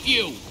believe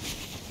you!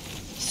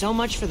 So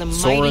much for the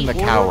Soren mighty the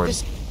Order coward.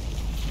 of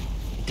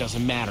It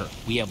doesn't matter.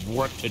 We have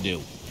work to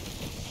do.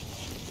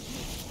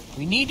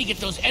 We need to get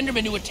those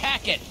Endermen to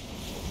attack it.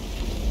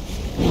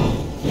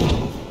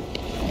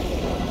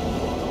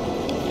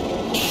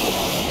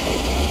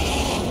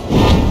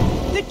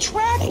 The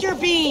tractor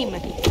beam!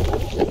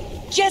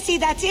 Jesse,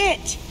 that's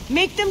it!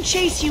 Make them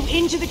chase you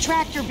into the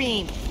tractor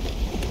beam.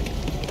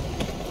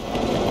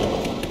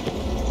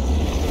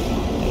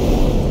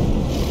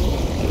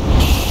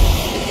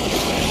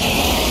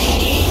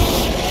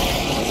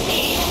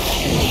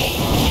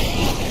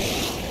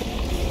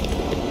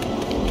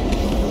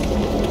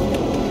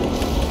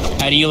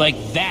 How do you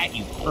like that,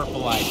 you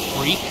purple-eyed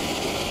freak?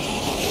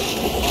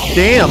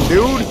 Damn,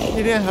 dude.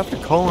 You didn't have to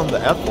call him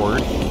the F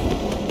word.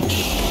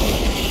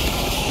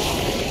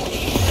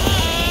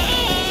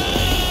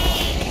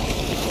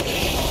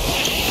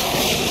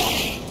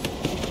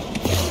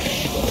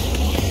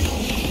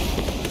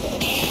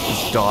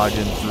 Just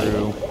dodging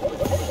through.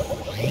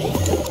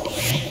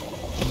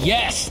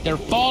 Yes, they're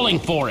falling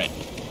for it.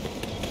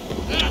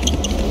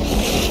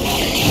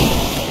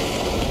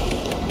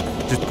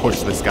 Just push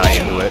this guy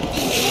into it.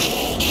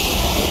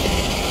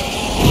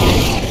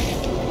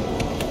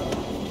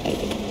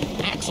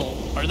 Axel,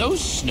 are those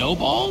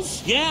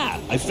snowballs? Yeah,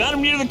 I found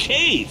him near the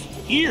cave.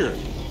 Here.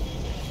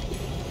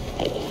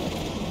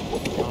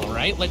 All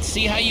right, let's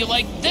see how you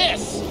like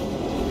this.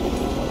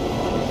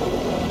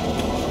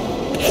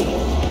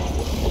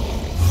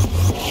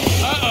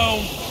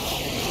 Uh-oh.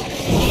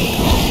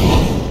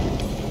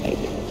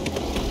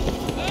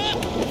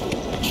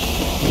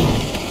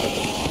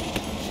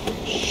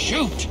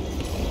 Shoot.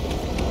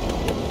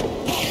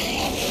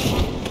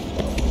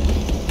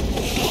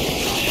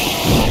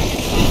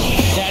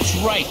 That's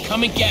right,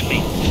 come and get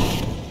me.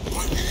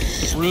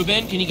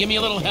 Reuben, can you give me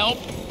a little help?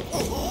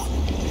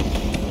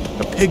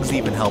 The pig's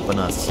even helping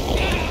us.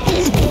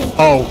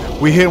 Oh,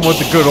 we hit him with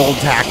the good old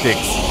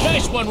tactics.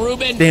 Nice one,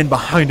 Reuben. Stand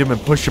behind him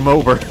and push him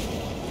over.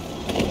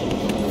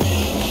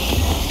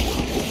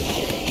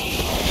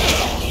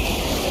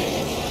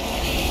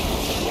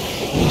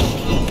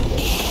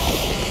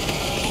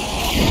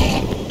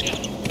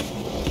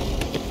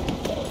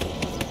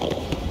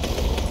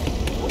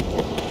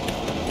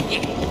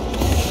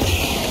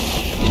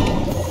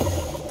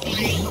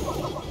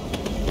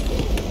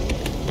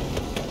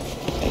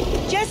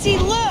 Jesse,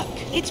 look!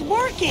 It's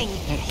working!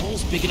 That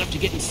hole's big enough to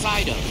get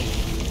inside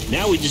of.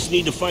 Now we just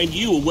need to find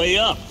you a way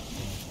up.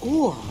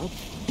 Or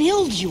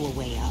build you a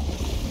way up.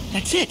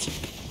 That's it.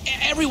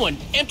 Everyone,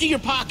 empty your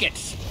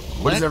pockets.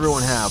 What does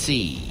everyone have? Let's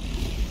see.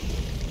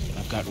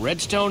 I've got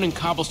redstone and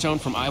cobblestone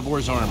from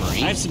Ivor's armory.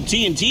 I have some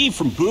TNT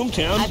from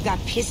Boomtown. I've got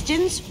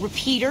pistons,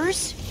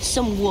 repeaters,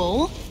 some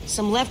wool,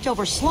 some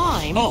leftover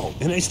slime. Oh,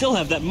 and I still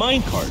have that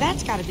minecart.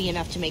 That's gotta be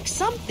enough to make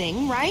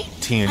something, right?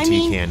 TNT I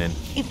mean, cannon.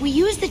 If we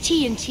use the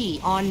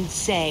TNT on,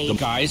 say...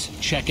 Guys,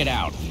 check it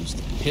out. Use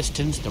the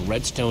pistons, the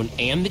redstone,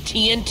 and the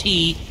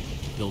TNT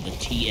to build a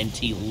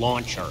TNT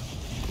launcher.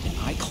 And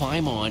I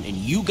climb on, and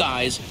you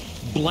guys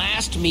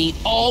blast me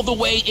all the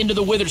way into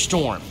the Wither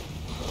Storm.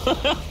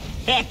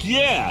 Heck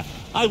yeah!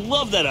 I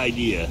love that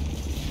idea.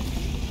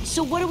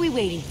 So what are we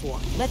waiting for?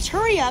 Let's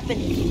hurry up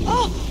and...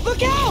 Oh,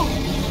 look out!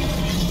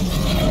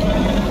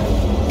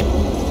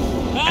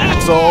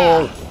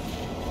 Axel!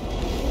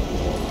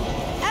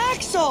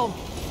 Axel!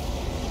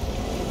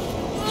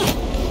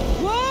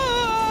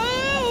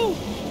 Whoa!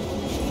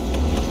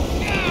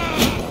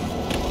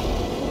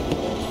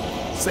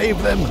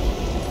 Save them!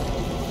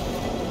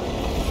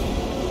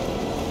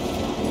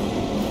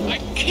 I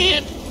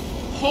can't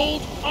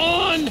hold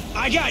on.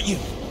 I got you.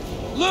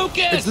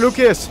 Lucas! It's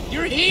Lucas!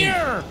 You're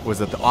here!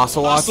 Was it the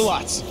ocelots?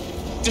 Ocelots.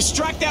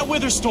 Distract that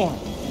wither storm.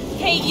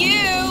 Hey,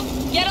 you!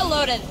 Get a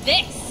load of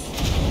this!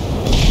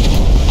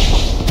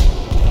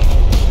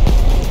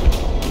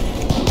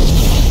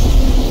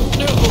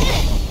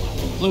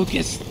 No.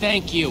 Lucas,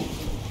 thank you.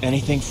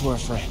 Anything for a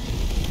friend.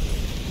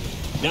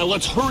 Now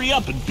let's hurry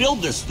up and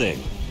build this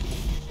thing.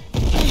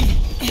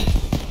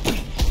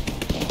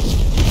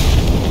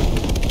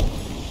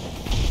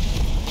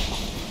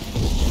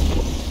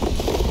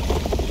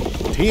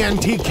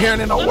 TNT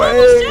cannon almost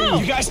away! out.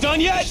 You guys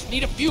done yet?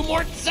 Need a few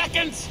more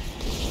seconds.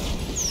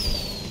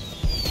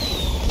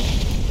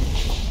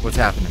 What's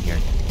happening here?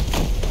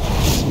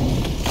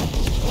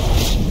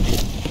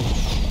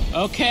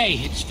 Okay,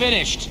 it's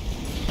finished.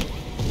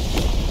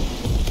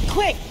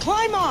 Quick,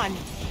 climb on!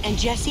 And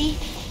Jesse,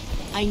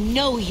 I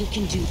know you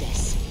can do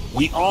this.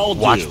 We all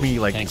do. Watch me,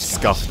 like, Thanks,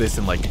 scuff guys. this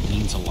and, like, It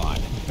means a lot.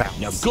 bounce.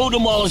 Now go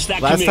demolish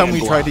that Last command time we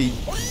block. tried to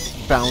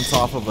bounce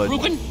off of a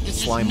Ruben,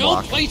 this slime is no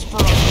block. place for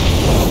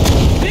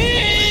us.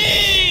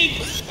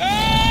 Big!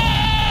 Ah!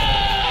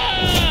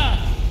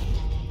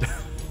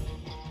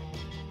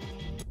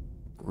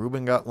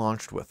 Ruben got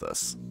launched with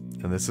us.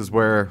 And this is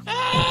where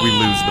we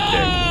lose the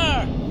pig.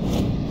 Ah!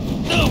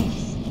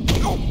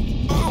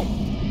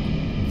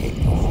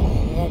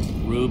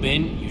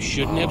 Ruben, you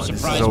shouldn't have This is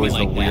surprised me always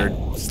like the that.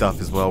 weird stuff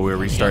as well, where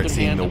we start other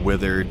seeing hand, the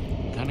withered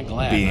I'm kind of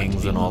glad beings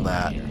not to be and all alone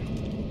that. here.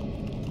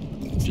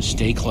 Just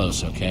stay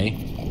close, okay?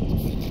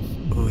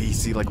 Oh, you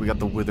see, like, we got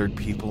the withered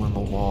people in the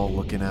wall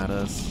looking at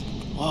us.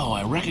 Whoa,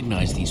 I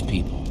recognize these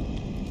people.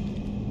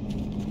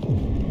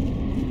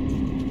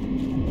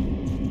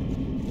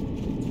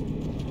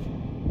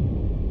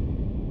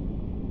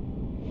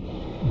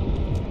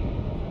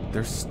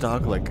 They're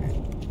stuck, like,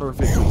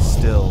 perfectly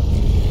still.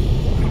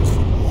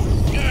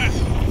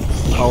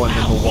 Oh, and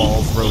then the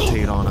walls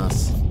rotate on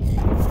us.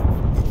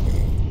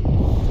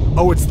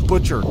 Oh, it's the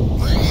butcher.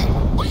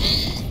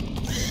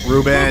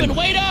 Ruben! Ruben,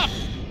 wait up!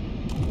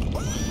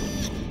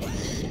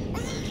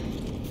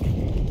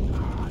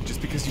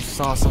 Just because you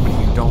saw somebody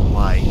you don't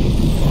like.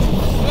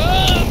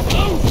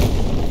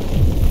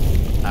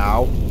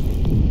 Ow.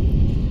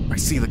 I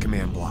see the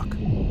command block.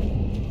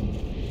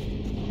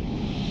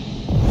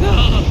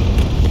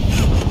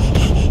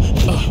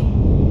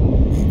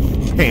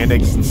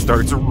 Panics and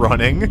starts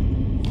running.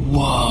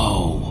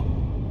 Whoa.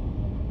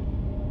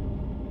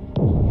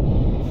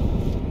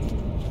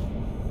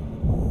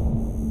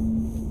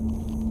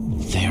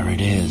 There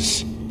it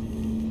is.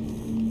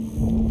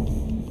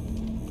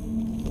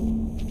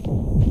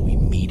 We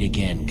meet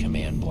again,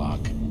 command block.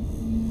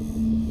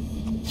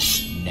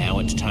 Now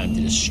it's time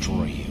to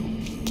destroy you.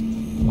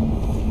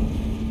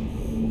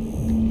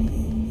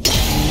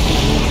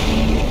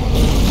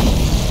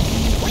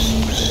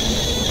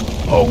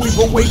 Oh, we've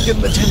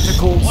awakened the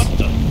tentacles. What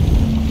the?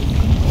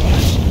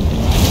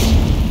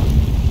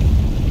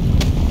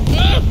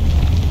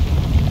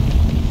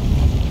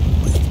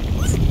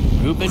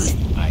 Ruben,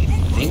 I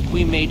think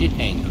we made it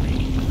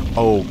angry.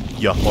 Oh,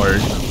 you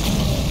heard.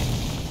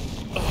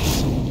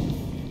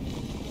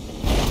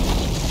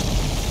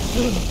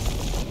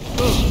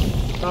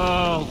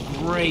 Oh,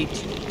 great.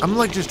 I'm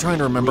like just trying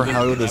to remember Ruben,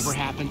 how whatever this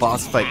happens,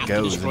 boss we fight have to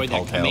goes destroy in that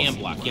Tall command Tales.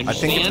 block, you I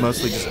think it's understand?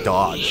 mostly just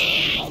dodge.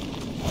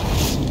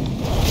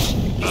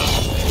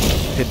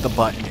 Hit the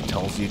button, it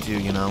tells you to,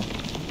 you know?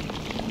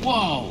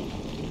 Whoa!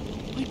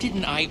 Why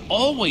didn't I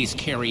always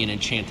carry an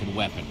enchanted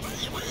weapon?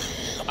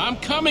 I'm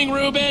coming,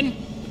 Ruben!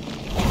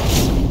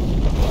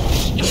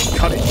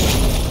 Cut it.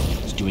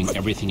 It's doing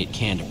everything it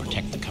can to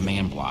protect the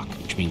command block,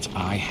 which means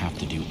I have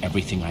to do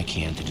everything I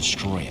can to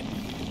destroy it.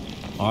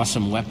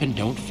 Awesome weapon,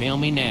 don't fail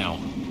me now.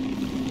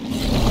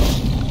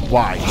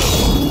 Y.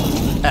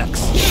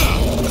 X.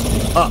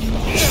 Up.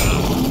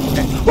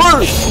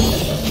 Word!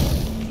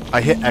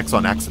 I hit X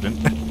on accident.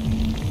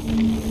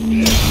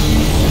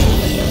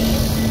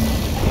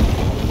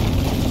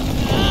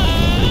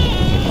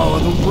 Oh,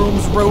 the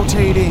room's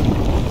rotating.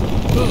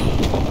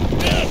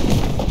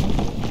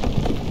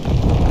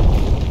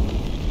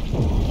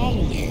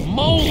 Holy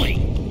moly!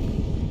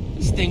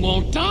 This thing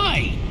won't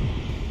die!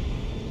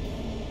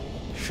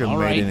 Should have All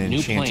made right, an new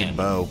enchanted plan.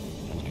 bow.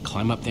 I'm gonna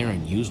climb up there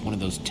and use one of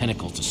those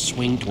tentacles to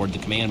swing toward the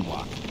command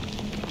block.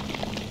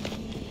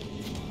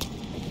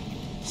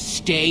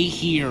 Stay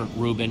here,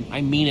 Ruben.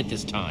 I mean it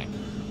this time.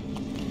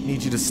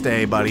 Need you to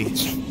stay, buddy.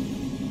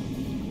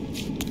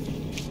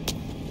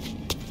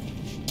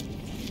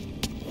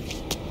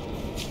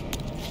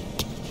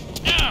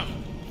 Ah!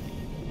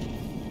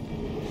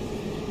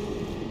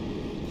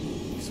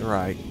 It's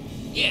alright.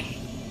 Yeah.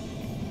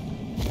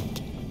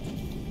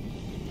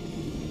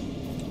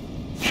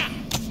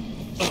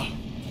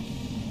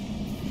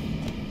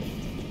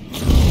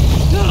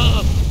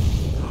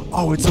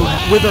 Oh, it's a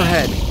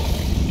witherhead.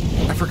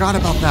 I forgot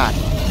about that.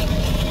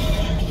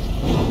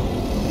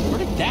 Where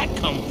did that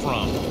come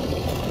from?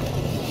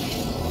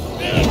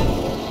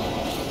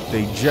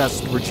 They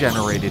just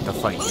regenerated to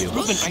fight you.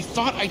 Ruben, I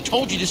thought I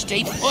told you to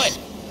stay put.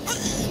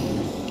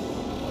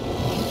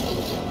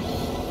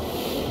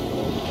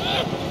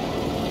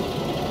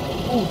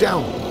 Oh,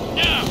 down.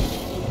 Ah!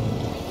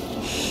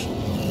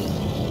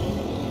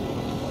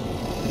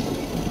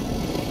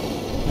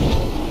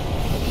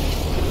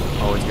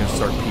 Oh, it's gonna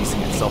start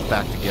piecing itself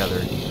back together.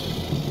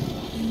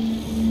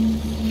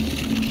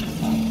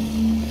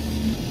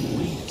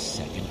 Wait a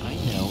second, I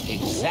know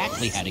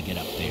exactly how to get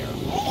up there.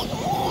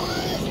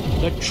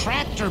 The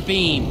tractor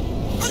beam!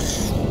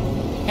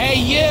 Hey,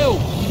 you!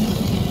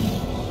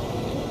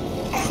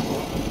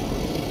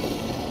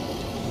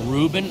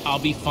 Ruben, I'll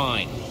be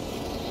fine.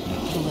 I'm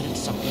not gonna let it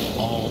suck me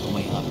all the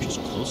way up,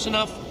 just close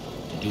enough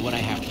to do what I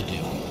have to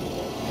do.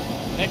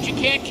 Bet you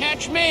can't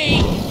catch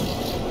me!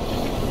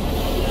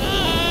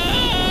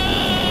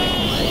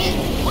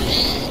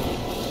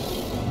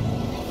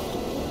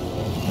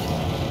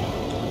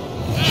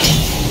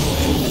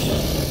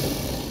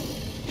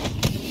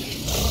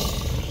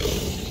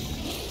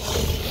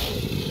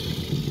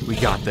 We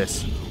got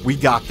this. We We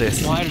got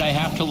this. Why did I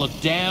have to look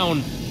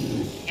down?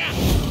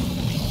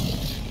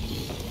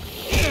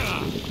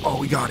 Oh,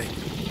 we got it.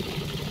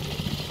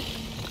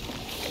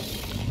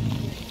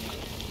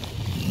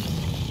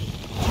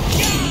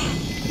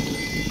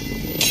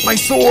 My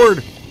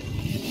sword!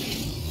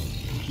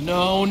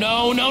 No,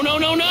 no, no, no,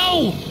 no,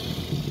 no!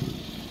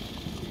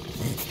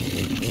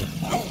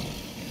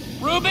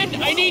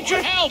 Reuben, I need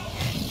your help!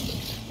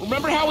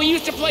 Remember how we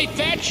used to play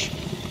fetch?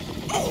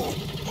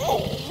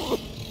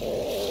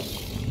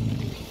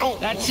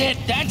 That's it,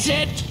 that's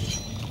it!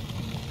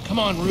 Come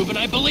on, Reuben,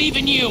 I believe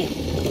in you!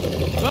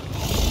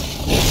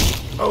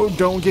 Oh,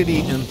 don't get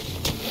eaten.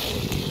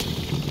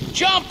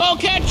 Jump, I'll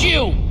catch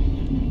you!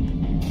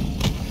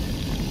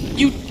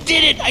 You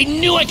did it! I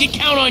knew I could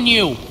count on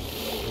you!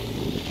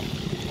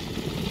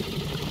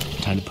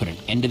 Time to put an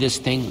end to this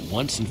thing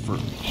once and for...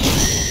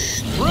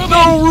 Reuben!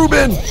 No,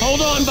 Reuben!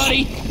 Hold on,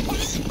 buddy!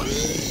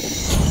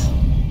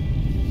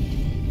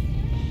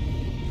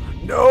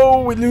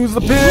 No, we lose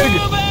the pig!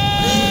 Reuben!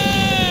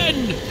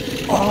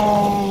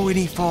 Oh, and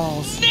he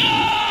falls. No!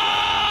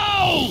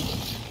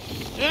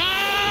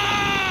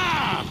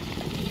 Ah!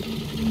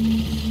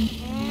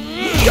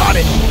 Got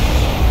it!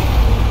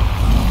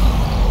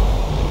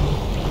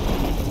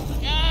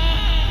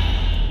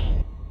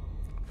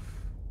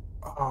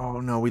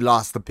 Oh no, we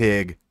lost the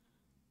pig.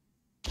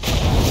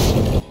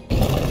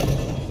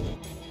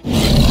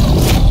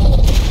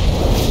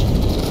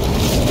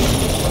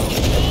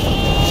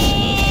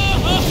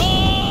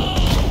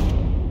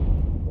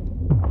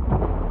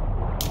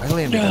 I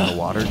landed in the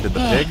water. Did the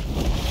pig?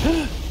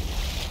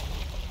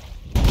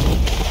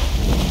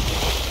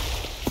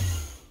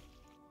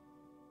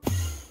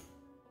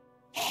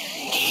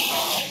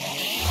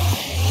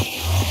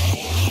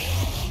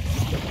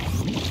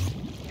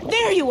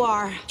 There you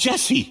are.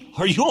 Jesse,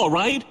 are you all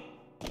right?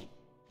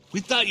 We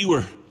thought you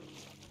were...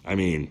 I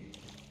mean,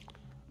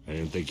 I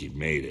didn't think you'd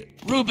made it.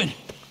 Reuben!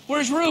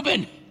 Where's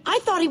Reuben? I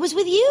thought he was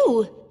with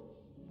you.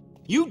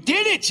 You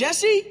did it,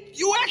 Jesse!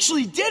 You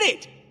actually did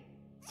it!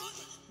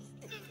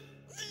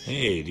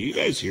 Hey, do you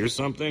guys hear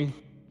something?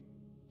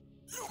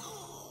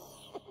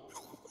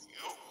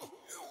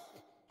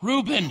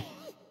 Reuben!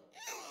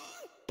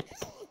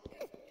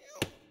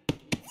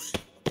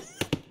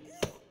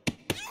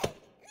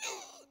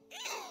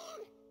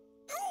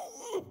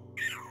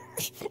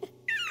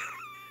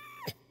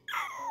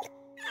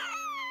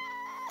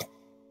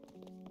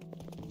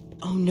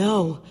 Oh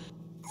no.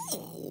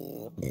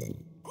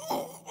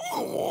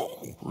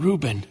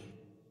 Reuben.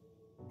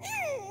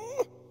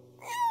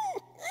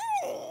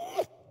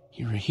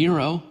 You're a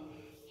hero.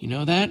 You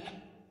know that?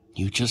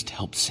 You just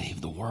helped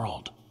save the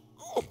world.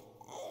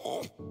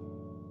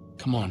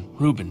 Come on,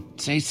 Reuben,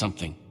 say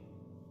something.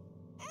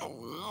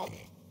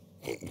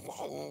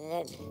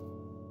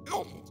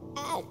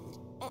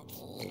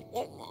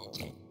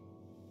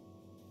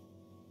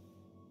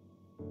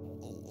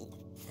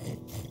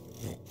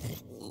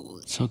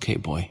 It's okay,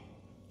 boy.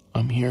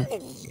 I'm here.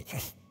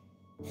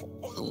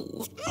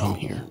 I'm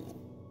here.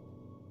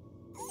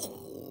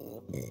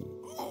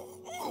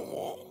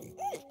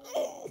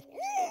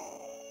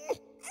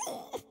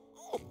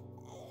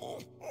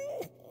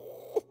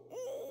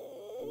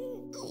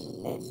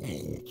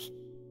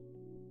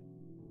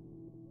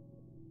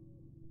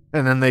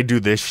 And then they do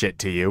this shit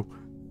to you.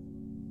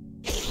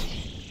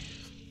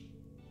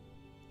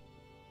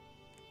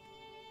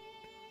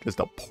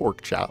 Just a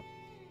pork chop.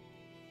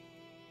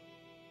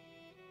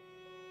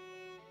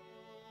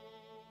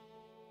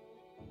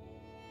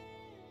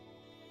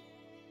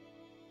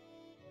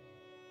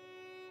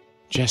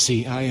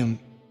 Jesse, I am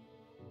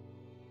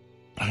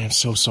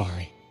so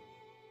sorry.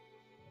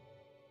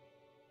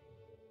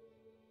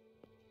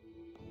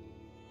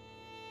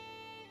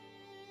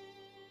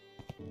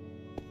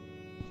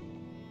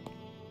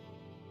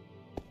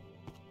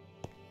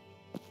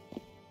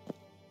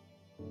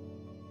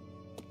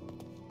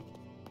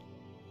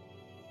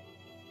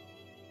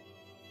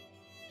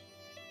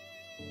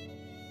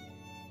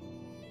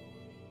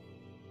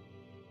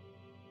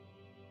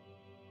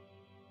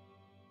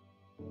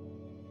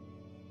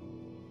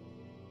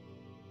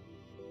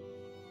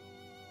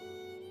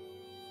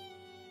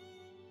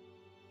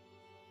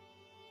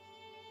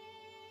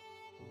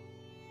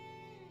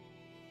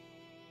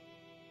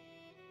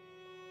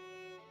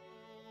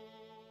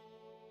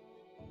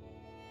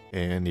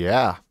 And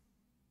yeah.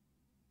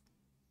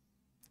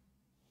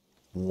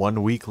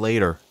 1 week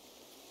later.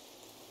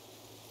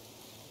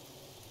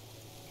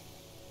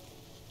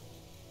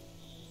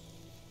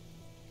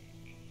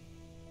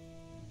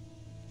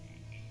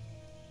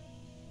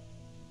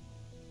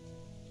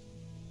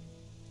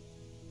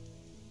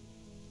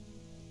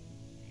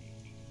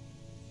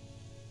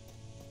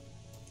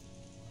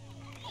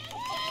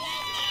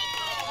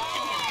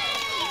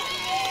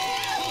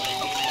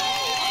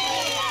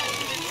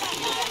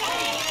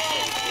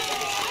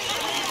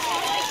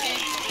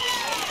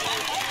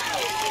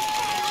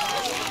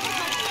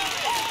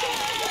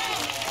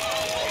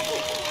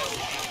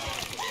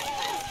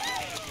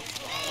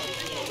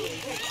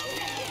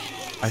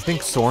 I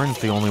think Soren's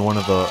the only one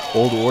of the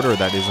old order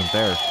that isn't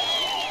there.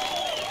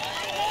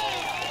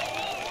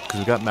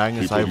 because we got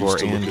Magnus, People Ivor, used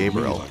to and look at me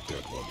Gabriel. like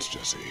that once,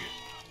 Jesse.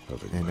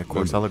 Having And my of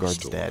course, memory Ellegaard's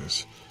restored dead.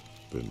 has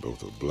been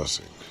both a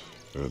blessing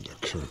and a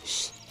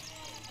curse.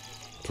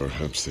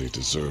 Perhaps they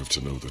deserve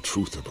to know the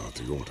truth about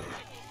the Order.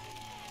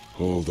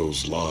 All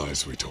those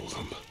lies we told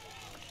them.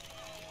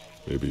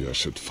 Maybe I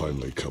should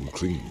finally come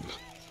clean.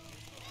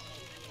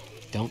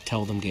 Don't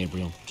tell them,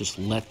 Gabriel. Just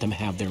let them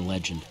have their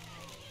legend.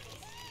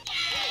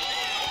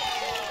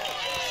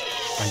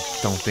 I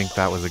don't think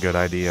that was a good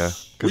idea,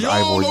 because We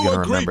all Ivor's owe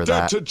gonna a great remember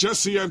debt that. to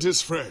Jesse and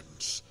his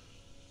friends.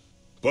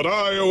 But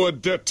I owe a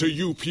debt to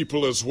you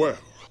people as well.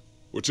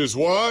 Which is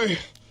why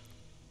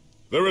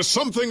there is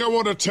something I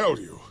want to tell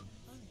you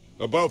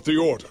about the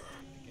Order.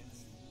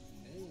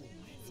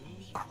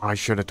 I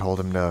should have told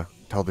him to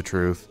tell the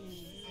truth.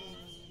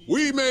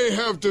 We may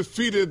have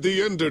defeated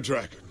the Ender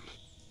Dragon,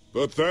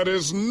 but that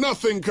is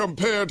nothing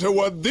compared to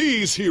what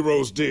these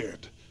heroes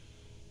did.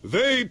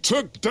 They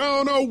took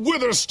down a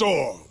Wither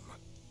Storm.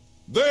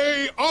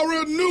 They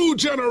are a new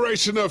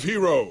generation of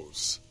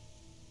heroes.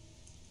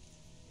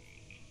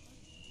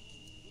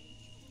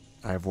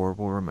 Ivor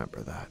will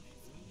remember that.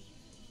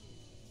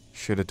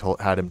 Should have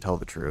had him tell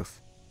the truth.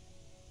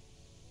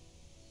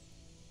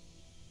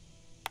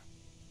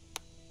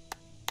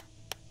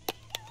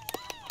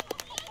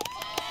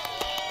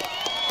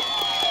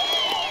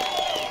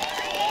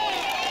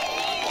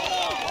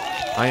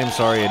 I am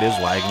sorry it is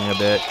lagging a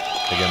bit.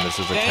 Again, this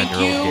is a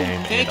 10-year-old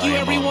game, Thank and you, I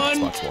am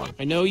everyone. on Xbox One.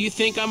 I know you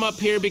think I'm up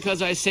here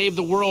because I saved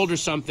the world or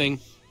something,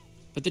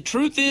 but the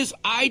truth is,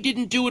 I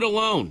didn't do it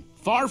alone.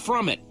 Far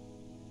from it.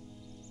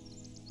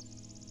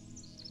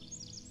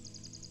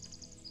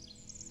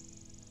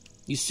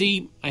 You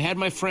see, I had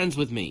my friends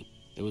with me.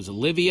 There was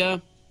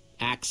Olivia,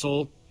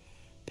 Axel,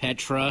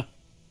 Petra,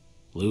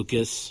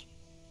 Lucas.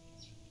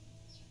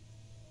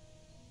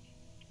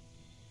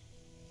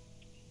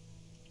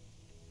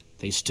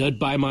 They stood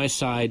by my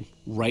side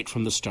right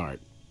from the start.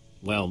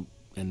 Well,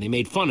 and they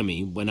made fun of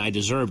me when I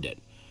deserved it.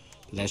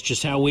 But that's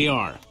just how we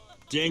are.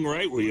 Dang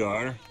right we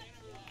are.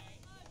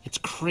 It's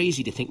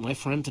crazy to think my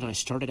friends and I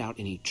started out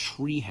in a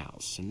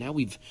treehouse, and now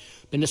we've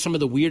been to some of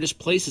the weirdest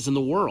places in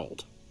the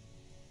world.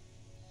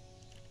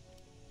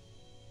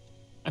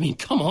 I mean,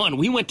 come on,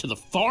 we went to the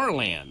far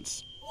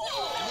lands.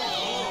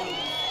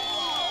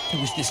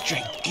 There was this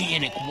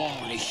gigantic wall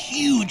and a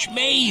huge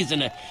maze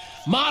and a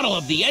model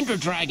of the Ender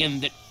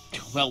Dragon that,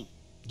 well,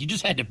 you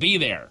just had to be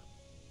there.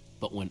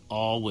 But when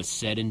all was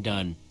said and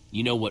done,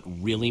 you know what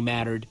really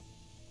mattered?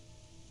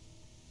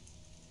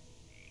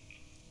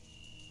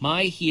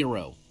 My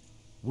hero,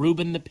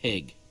 Reuben the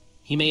Pig.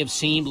 He may have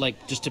seemed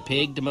like just a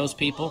pig to most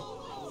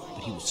people,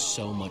 but he was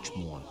so much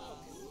more.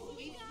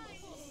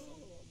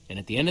 And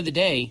at the end of the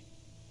day,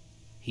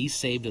 he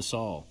saved us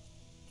all.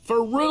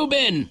 For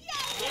Reuben!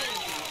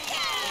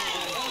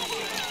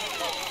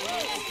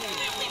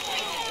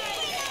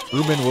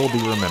 Reuben will be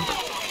remembered.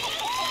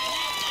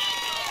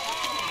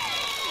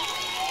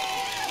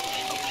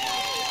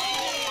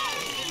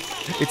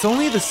 It's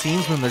only the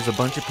scenes when there's a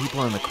bunch of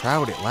people in the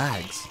crowd it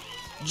lags.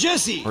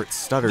 Jesse, Or it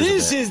stutters a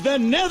this bit. is the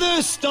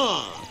Nether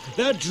Star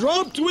that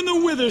dropped when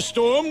the Wither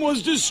Storm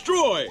was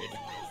destroyed.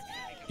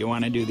 You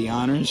want to do the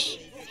honors?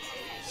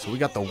 So we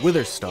got the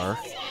Wither Star.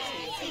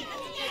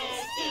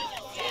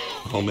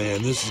 Oh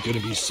man, this is gonna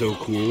be so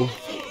cool.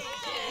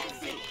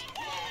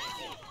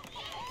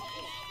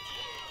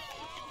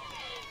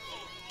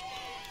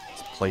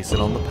 Let's place it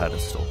on the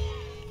pedestal.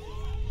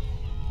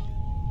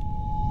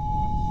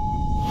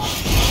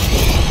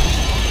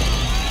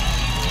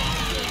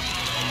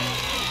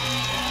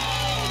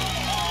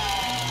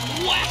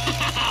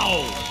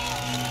 Wow!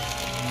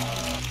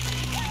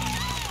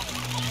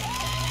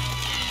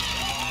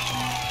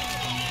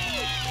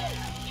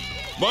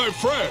 My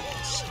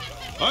friends,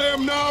 I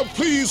am now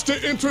pleased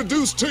to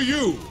introduce to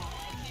you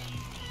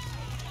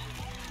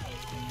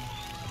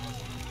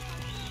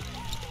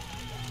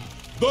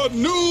the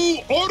new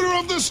Order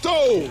of the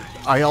Stone.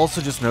 I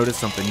also just noticed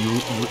something. You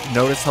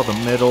notice how the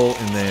middle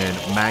and then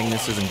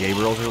Magnus's and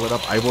Gabriel's are lit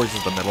up? Ivor's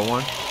is the middle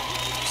one.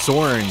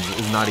 Soren's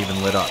is not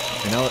even lit up.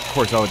 And of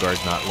course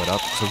Ellegaard's not lit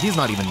up, so he's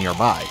not even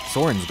nearby.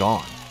 Soren's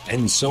gone.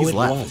 And so He's it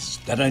left. was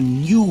that a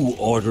new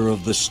Order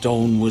of the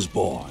Stone was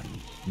born.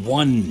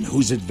 One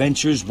whose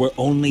adventures were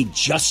only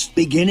just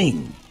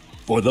beginning.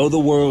 For though the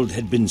world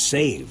had been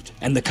saved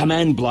and the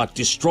command block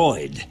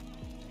destroyed,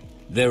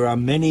 there are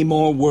many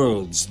more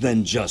worlds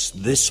than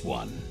just this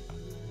one.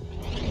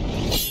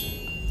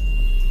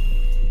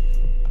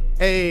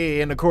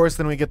 Hey, and of course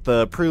then we get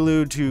the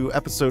prelude to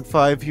episode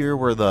 5 here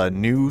where the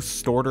new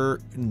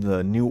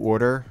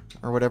order,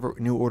 or whatever,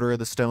 new Order of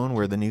the Stone,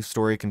 where the new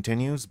story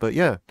continues. But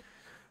yeah,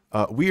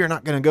 we are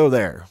not going to go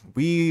there.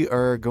 We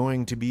are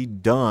going to be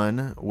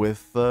done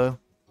with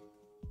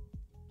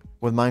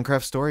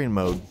Minecraft story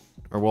mode,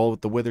 or well, with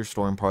the Wither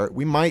Storm part.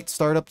 We might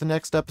start up the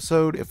next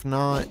episode. If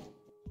not,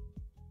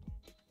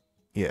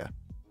 yeah,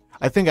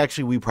 I think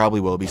actually we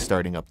probably will be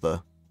starting up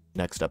the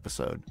next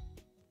episode.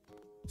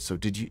 So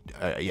did you?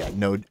 Yeah,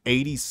 no.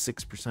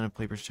 86% of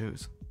players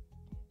chose.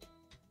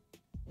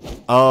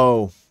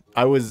 Oh,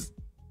 I was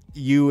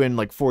you and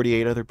like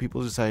 48 other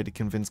people decided to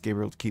convince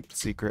Gabriel to keep the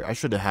secret. I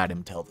should have had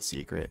him tell the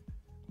secret.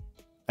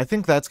 I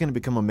think that's going to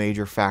become a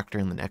major factor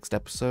in the next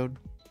episode.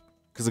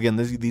 Because again,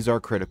 these are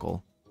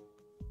critical.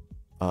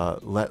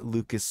 Let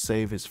Lucas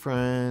save his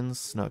friends.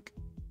 Snuck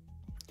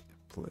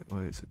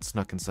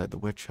inside the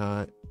witch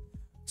hut.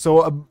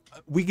 So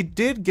we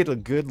did get a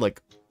good,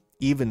 like,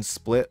 even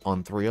split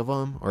on 3 of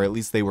them. Or at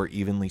least they were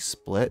evenly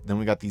split. Then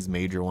we got these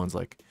major ones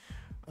like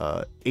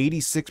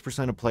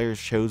 86% of players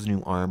chose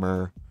new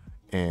armor.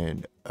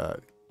 And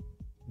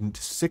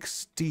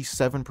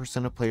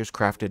 67% of players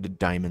crafted a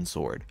diamond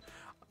sword.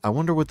 I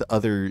wonder what the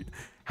other...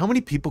 How many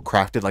people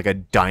crafted like a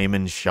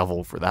diamond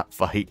shovel for that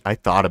fight? I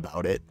thought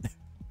about it.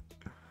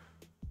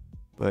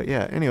 But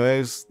yeah,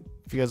 anyways,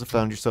 if you guys have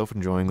found yourself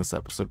enjoying this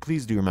episode,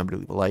 please do remember to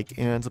leave a like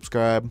and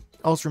subscribe.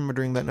 Also remember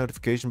to ring that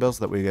notification bell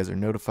so that way you guys are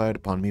notified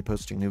upon me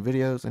posting new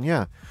videos. And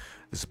yeah,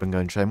 this has been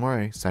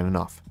GunShyMoray signing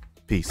off.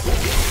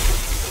 Peace.